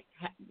expect,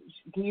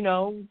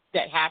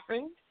 that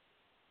happened?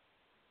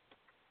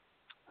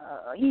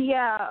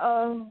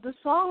 The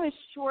song is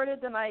shorter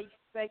than I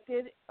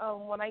expected.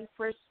 When I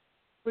first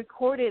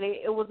recorded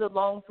it, it was a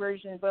long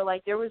version, but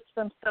there was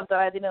some stuff that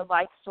I didn't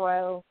like,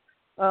 so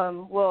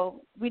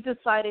we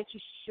decided to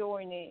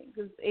shorten it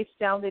because it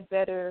sounded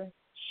better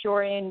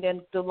shortened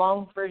than the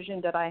long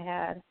version that I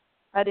had.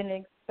 I didn't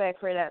expect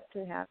for that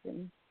to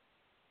happen.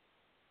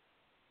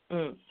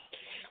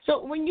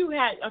 So when you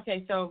had,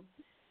 so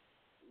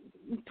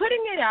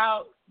putting it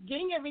out,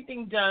 getting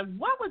everything done,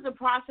 what was the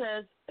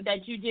process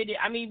that you did it?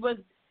 I mean,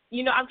 I'm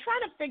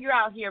trying to figure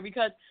out here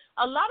because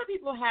a lot of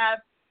people have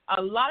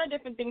a lot of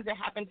different things that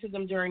happen to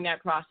them during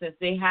that process.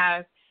 They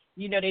have,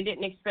 they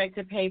didn't expect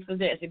to pay for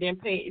this. They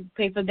didn't pay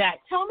for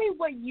that. Tell me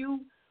what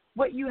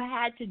you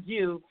had to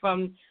do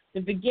from the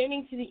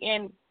beginning to the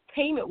end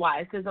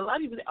payment-wise, because a lot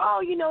of people say,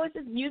 it's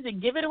just music,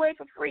 give it away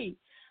for free.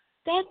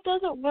 That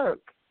doesn't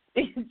work.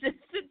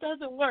 It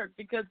doesn't work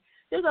because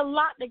there's a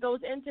lot that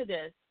goes into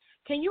this.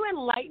 Can you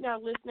enlighten our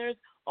listeners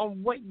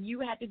on what you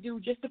had to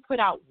do just to put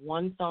out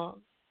one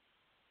song?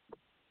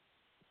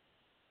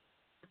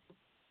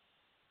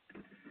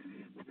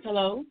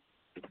 Hello?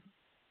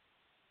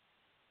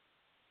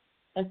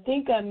 I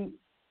think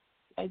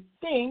I've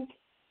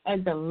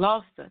been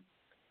lost her.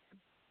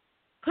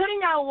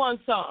 Putting out one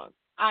song.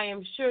 I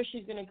am sure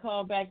she's going to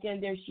call back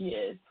in. There she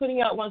is.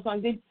 Putting out one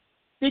song.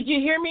 Did you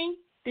hear me?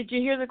 Did you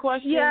hear the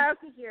question? Yeah, I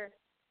could hear.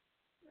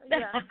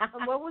 Yeah.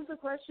 What was the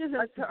question?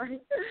 I'm sorry.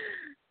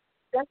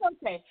 That's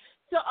okay.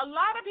 So a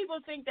lot of people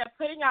think that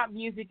putting out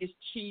music is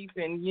cheap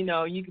and,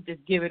 you could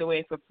just give it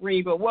away for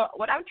free. But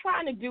what I'm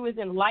trying to do is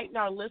enlighten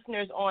our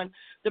listeners on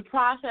the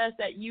process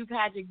that you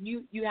had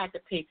to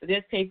pay for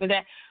this, pay for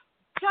that.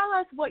 Tell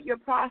us what your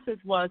process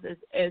was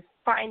as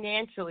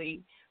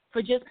financially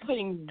for just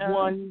putting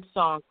one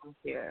song out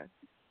there.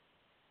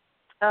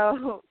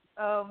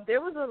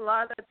 There was a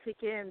lot that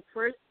took in.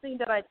 First thing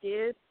that I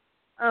did,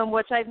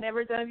 which I've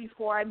never done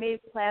before, I made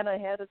a plan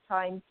ahead of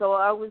time. So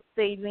I was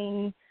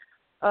saving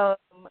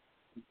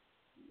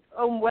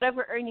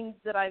whatever earnings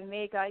that I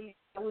make, I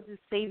would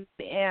just save,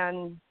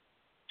 and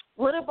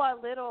little by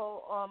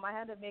little, I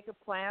had to make a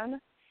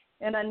plan,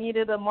 and I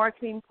needed a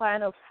marketing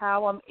plan of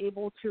how I'm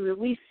able to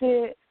release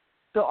it.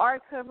 The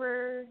art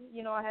cover,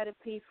 I had to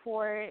pay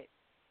for it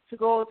to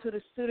go to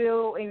the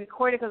studio and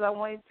record it because I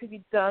wanted it to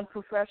be done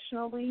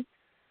professionally.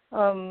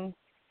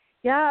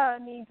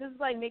 Just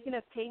like making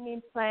a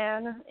payment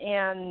plan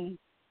and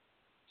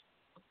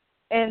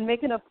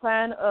making a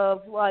plan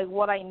of like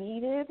what I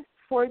needed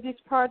for this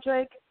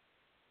project,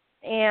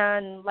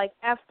 and like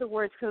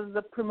afterwards, because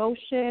the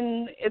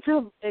promotion it's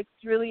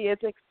really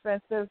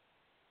expensive.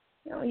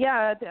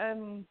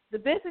 The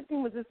basic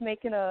thing was just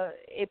making a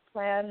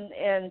plan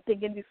and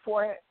thinking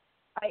before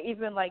I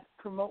even like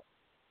promote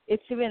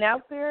it's even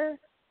out there.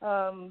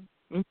 I've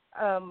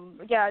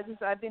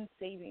been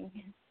saving.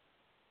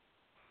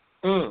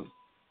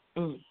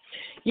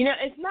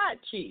 It's not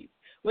cheap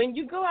when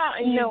you go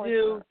out and you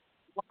do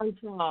one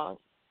song.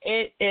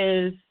 It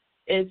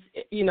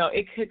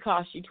could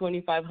cost you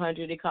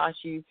 $2,500. It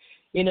costs you,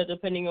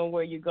 depending on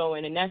where you're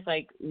going, and that's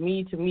like to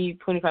me,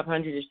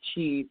 $2,500 is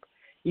cheap.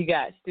 You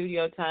got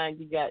studio time,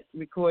 you got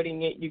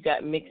recording it, you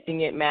got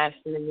mixing it,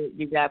 mastering it,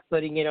 you got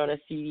putting it on a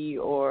CD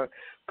or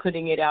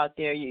putting it out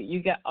there.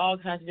 You got all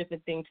kinds of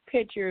different things,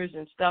 pictures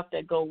and stuff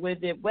that go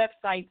with it,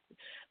 websites.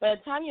 By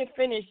the time you're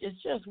finished,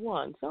 it's just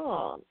one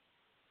song.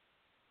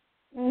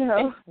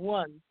 No. It's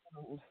one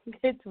song.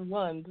 It's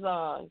one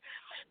song.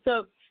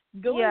 So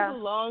going the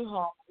long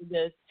haul with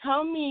this,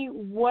 tell me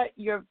what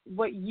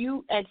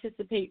you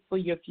anticipate for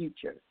your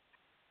future.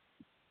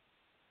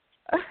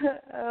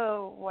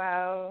 Oh,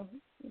 wow.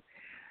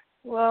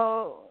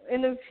 Well,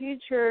 in the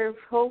future,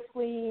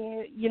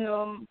 hopefully,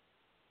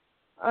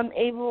 I'm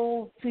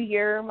able to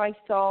hear my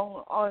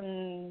song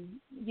on,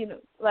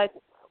 like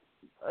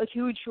a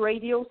huge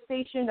radio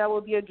station. That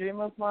would be a dream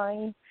of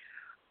mine.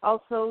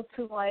 Also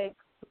to like,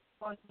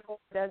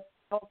 that's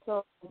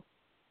also.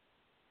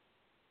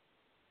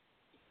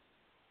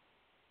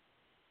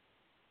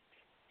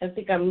 I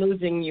think I'm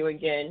losing you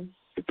again.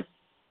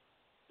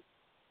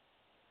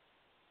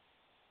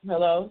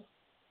 Hello?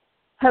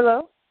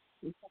 Hello?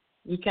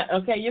 You can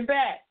okay, you're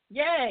back.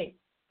 Yay.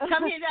 Tell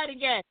me that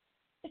again.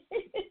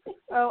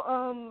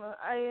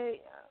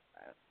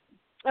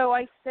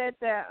 I said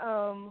that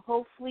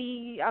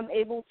hopefully I'm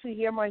able to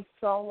hear my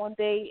song one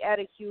day at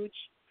a huge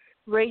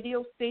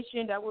radio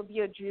station. That would be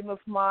a dream of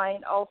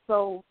mine.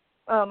 Also,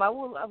 I've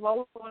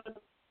always wanted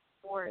to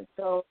perform,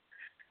 so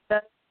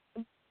that's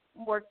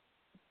work.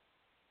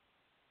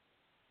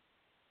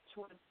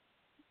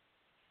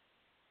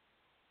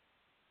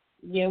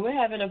 Yeah, we're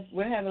having a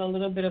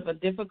little bit of a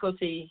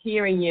difficulty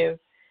hearing you.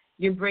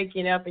 You're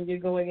breaking up and you're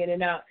going in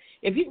and out.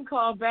 If you can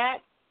call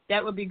back,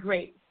 that would be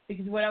great.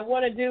 Because what I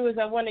want to do is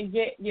I want to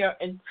get your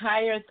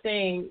entire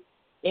thing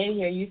in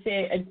here. You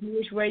said a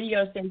Jewish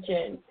radio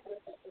station.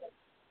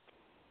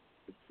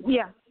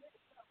 Yeah.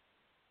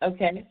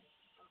 Okay.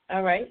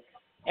 All right.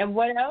 And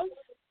what else?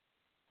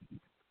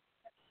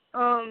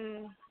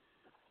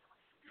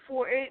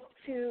 For it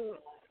to,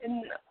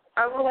 and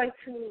I would like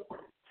to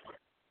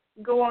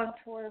go on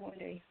tour one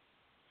day.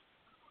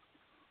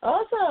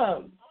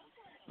 Awesome.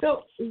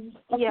 So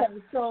yeah.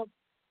 So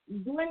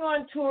going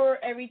on tour,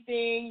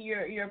 everything,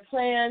 your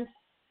plans,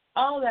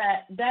 all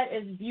that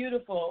is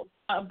beautiful.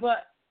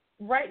 But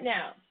right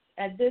now,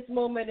 at this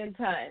moment in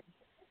time,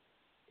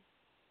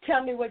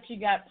 tell me what you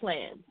got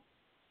planned.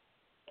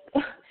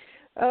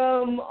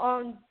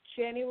 On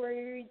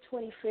January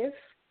 25th,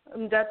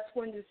 that's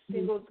when the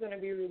single is going to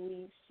be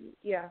released.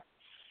 Yeah.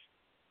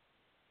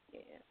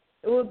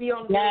 It will be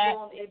on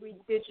every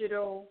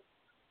digital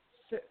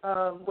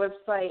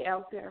website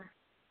out there.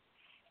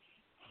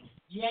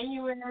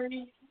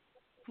 January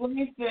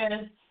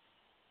 25th,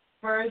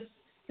 first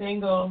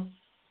single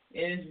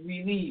is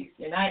released.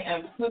 And I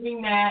am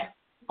putting that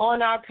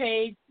on our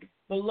page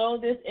below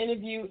this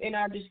interview in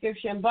our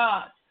description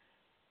box.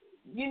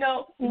 You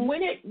know,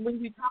 when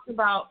you talk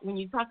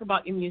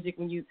about your music,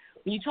 when you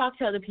talk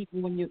to other people,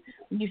 when you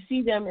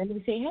see them and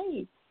they say,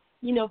 hey,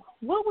 you know,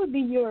 what would be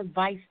your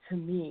advice to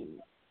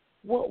me?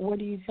 What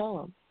do you tell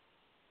them?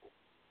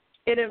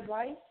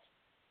 Advice?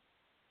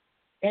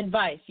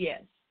 Advice,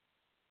 yes.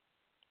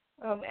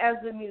 As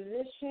a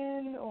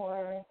musician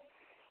or?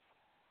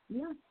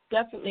 Yeah,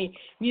 definitely.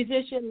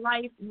 Musician,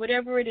 life,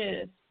 whatever it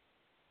is.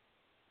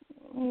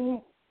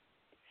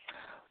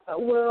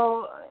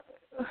 Well,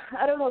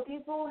 I don't know,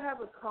 people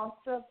have a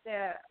concept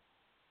that,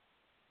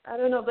 I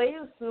don't know, they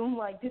assume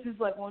like this is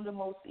like one of the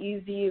most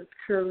easiest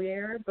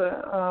career,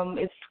 but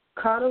it's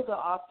kind of the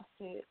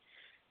opposite.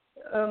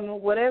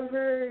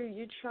 Whatever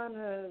you're trying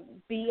to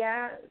be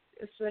at,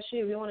 especially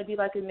if you want to be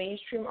like a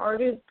mainstream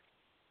artist,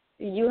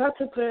 you have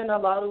to put in a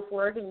lot of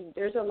work, and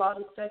there's a lot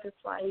of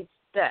sacrifice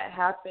that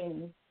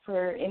happen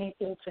for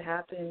anything to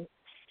happen.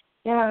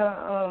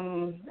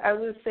 Yeah, I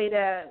would say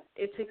that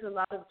it takes a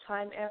lot of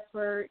time,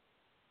 effort,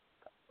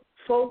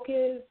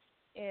 focus,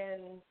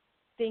 and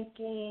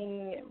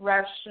thinking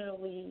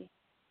rationally.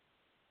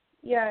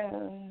 Yeah,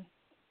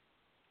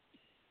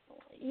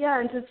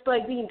 and just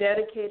like being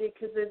dedicated,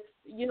 because it's,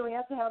 you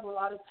have to have a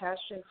lot of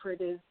passion for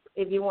this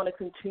if you want to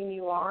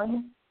continue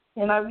on.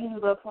 And I really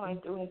love what I'm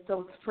doing.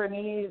 So for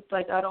me, it's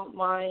like I don't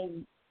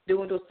mind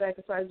doing those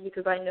sacrifices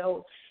because I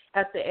know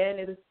at the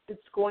end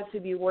it's going to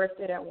be worth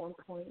it at one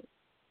point.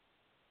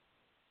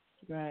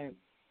 Right.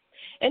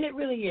 And it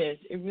really is.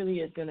 It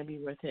really is going to be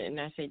worth it. And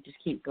I say just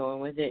keep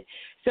going with it.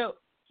 So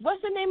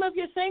what's the name of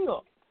your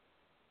single?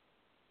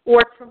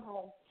 Work From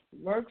Home.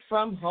 Work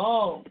From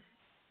Home.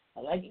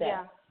 I like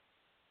that.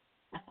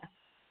 Yeah.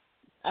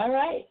 All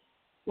right.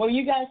 Well,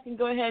 you guys can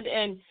go ahead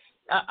and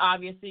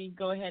obviously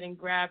go ahead and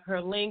grab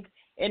her link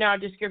in our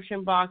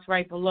description box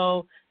right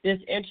below this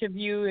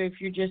interview.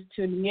 If you're just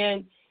tuning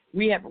in,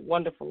 we have a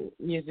wonderful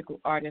musical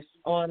artist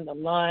on the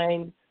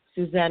line,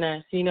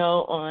 Susanna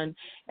Sino,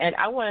 and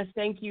I want to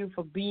thank you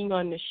for being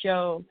on the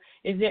show.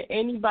 Is there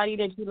anybody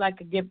that you'd like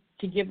to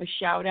give a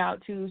shout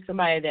out to,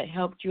 somebody that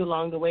helped you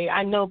along the way?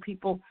 I know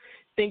people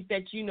think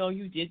that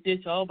you did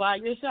this all by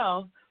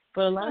yourself,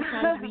 but a lot of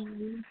times we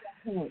need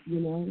help,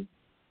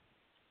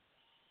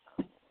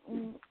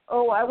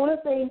 Oh, I want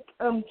to thank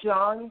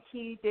John.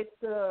 He did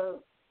the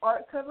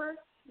art cover.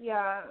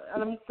 Yeah,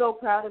 and I'm so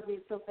proud of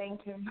it, so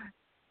thank him.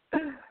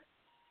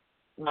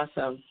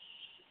 Awesome.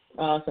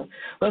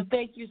 Well,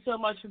 thank you so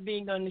much for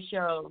being on the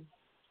show.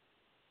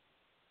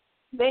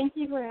 Thank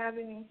you for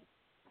having me.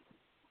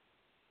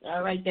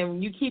 All right, then.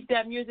 You keep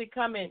that music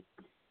coming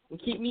and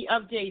keep me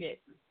updated.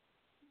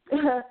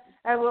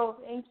 I will.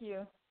 Thank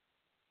you.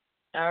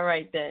 All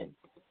right, then.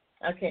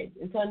 Okay,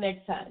 until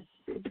next time.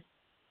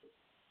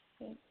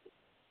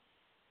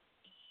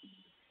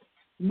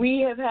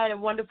 We have had a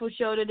wonderful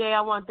show today.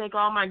 I want to thank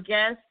all my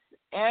guests.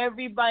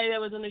 Everybody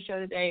that was on the show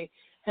today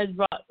has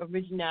brought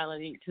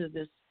originality to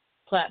this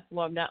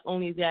platform. Not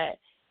only that,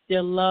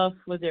 their love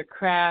for their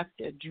craft,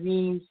 their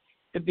dreams.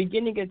 The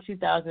beginning of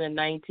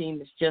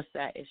 2019 is just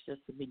that. It's just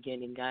the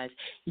beginning, guys.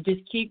 You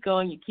just keep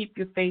going. You keep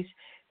your face,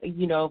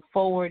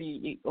 forward,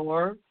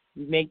 or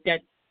you make that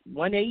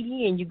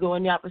 180 and you go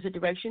in the opposite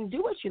direction.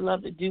 Do what you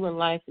love to do in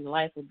life, and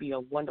life will be a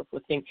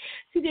wonderful thing.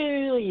 See, there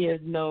really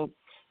is no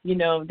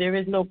there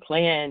is no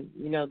plan,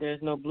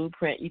 there's no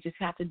blueprint. You just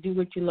have to do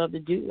what you love to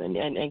do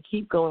and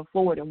keep going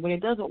forward. And when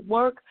it doesn't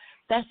work,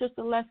 that's just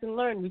a lesson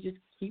learned. We just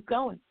keep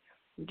going.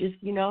 We just,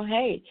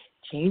 hey,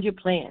 change your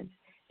plans.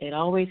 It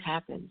always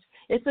happens.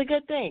 It's a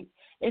good thing.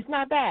 It's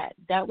not bad.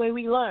 That way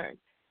we learn.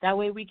 That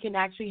way we can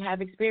actually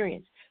have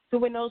experience. So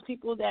when those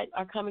people that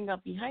are coming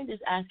up behind us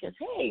ask us,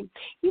 hey,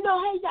 hey,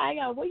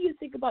 Yaya, what do you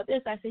think about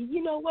this? I say,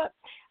 you know what?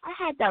 I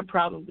had that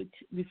problem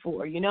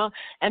before,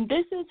 and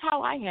this is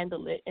how I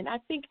handle it. And I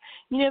think,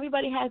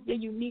 everybody has their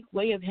unique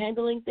way of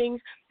handling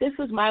things. This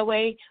was my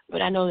way,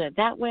 but I know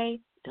that way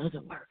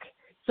doesn't work.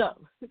 So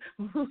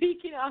we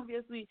can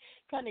obviously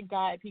kind of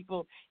guide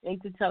people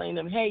into telling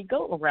them, hey,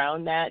 go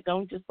around that.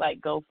 Don't just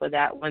go for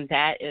that one.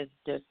 That is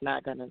just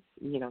not going to,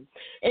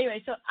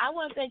 Anyway, so I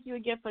want to thank you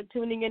again for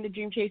tuning in to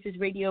Dream Chasers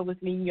Radio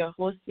with me, your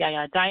host,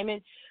 Yaya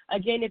Diamond.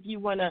 Again, if you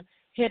want to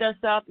hit us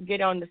up,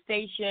 get on the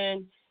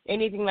station,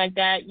 anything like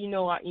that,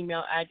 our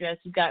email address.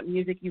 You got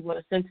music you want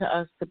to send to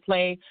us to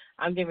play.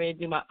 I'm getting ready to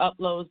do my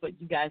uploads, but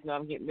you guys know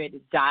I'm getting ready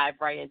to dive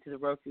right into the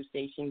Roku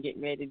station,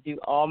 getting ready to do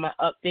all my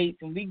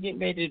updates, and we getting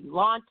ready to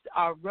launch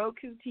our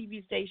Roku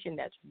TV station.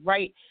 That's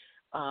right.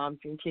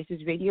 Dream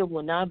Chasers Radio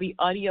will now be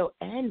audio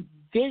and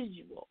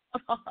visual.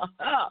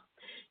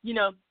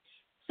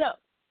 So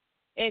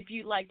if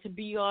you'd like to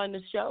be on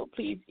the show,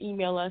 please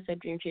email us at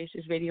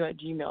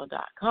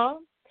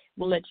dreamchasersradio@gmail.com.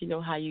 We'll let you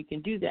know how you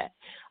can do that.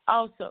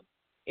 Also,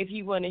 if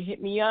you want to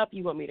hit me up,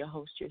 you want me to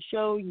host your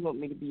show, you want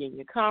me to be in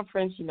your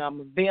conference,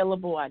 I'm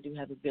available. I do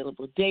have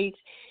available dates.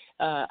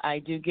 I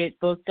do get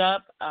booked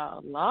up a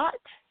lot.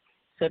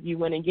 So if you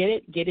want to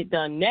get it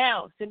done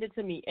now. Send it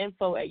to me,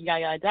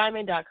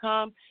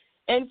 info@yayadiamond.com,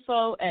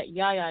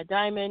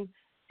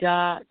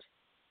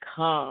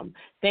 info@yayadiamond.com.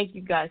 Thank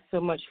you guys so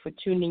much for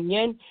tuning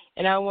in.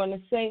 And I want to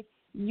say,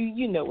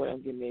 you know what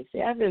I'm getting ready to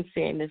say. I've been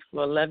saying this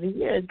for 11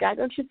 years. God,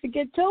 don't you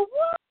forget to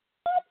what?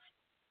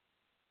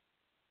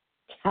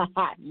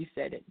 You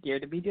said it. Dare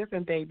to be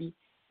different, baby.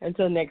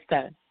 Until next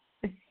time.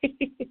 I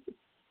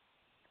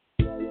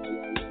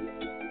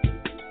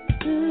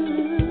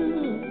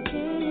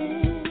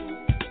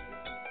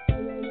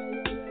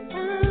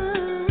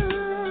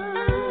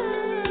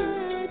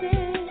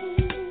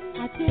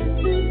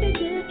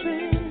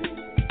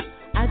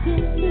did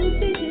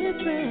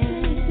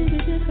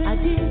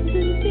to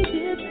be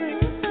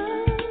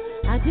different.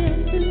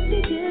 to be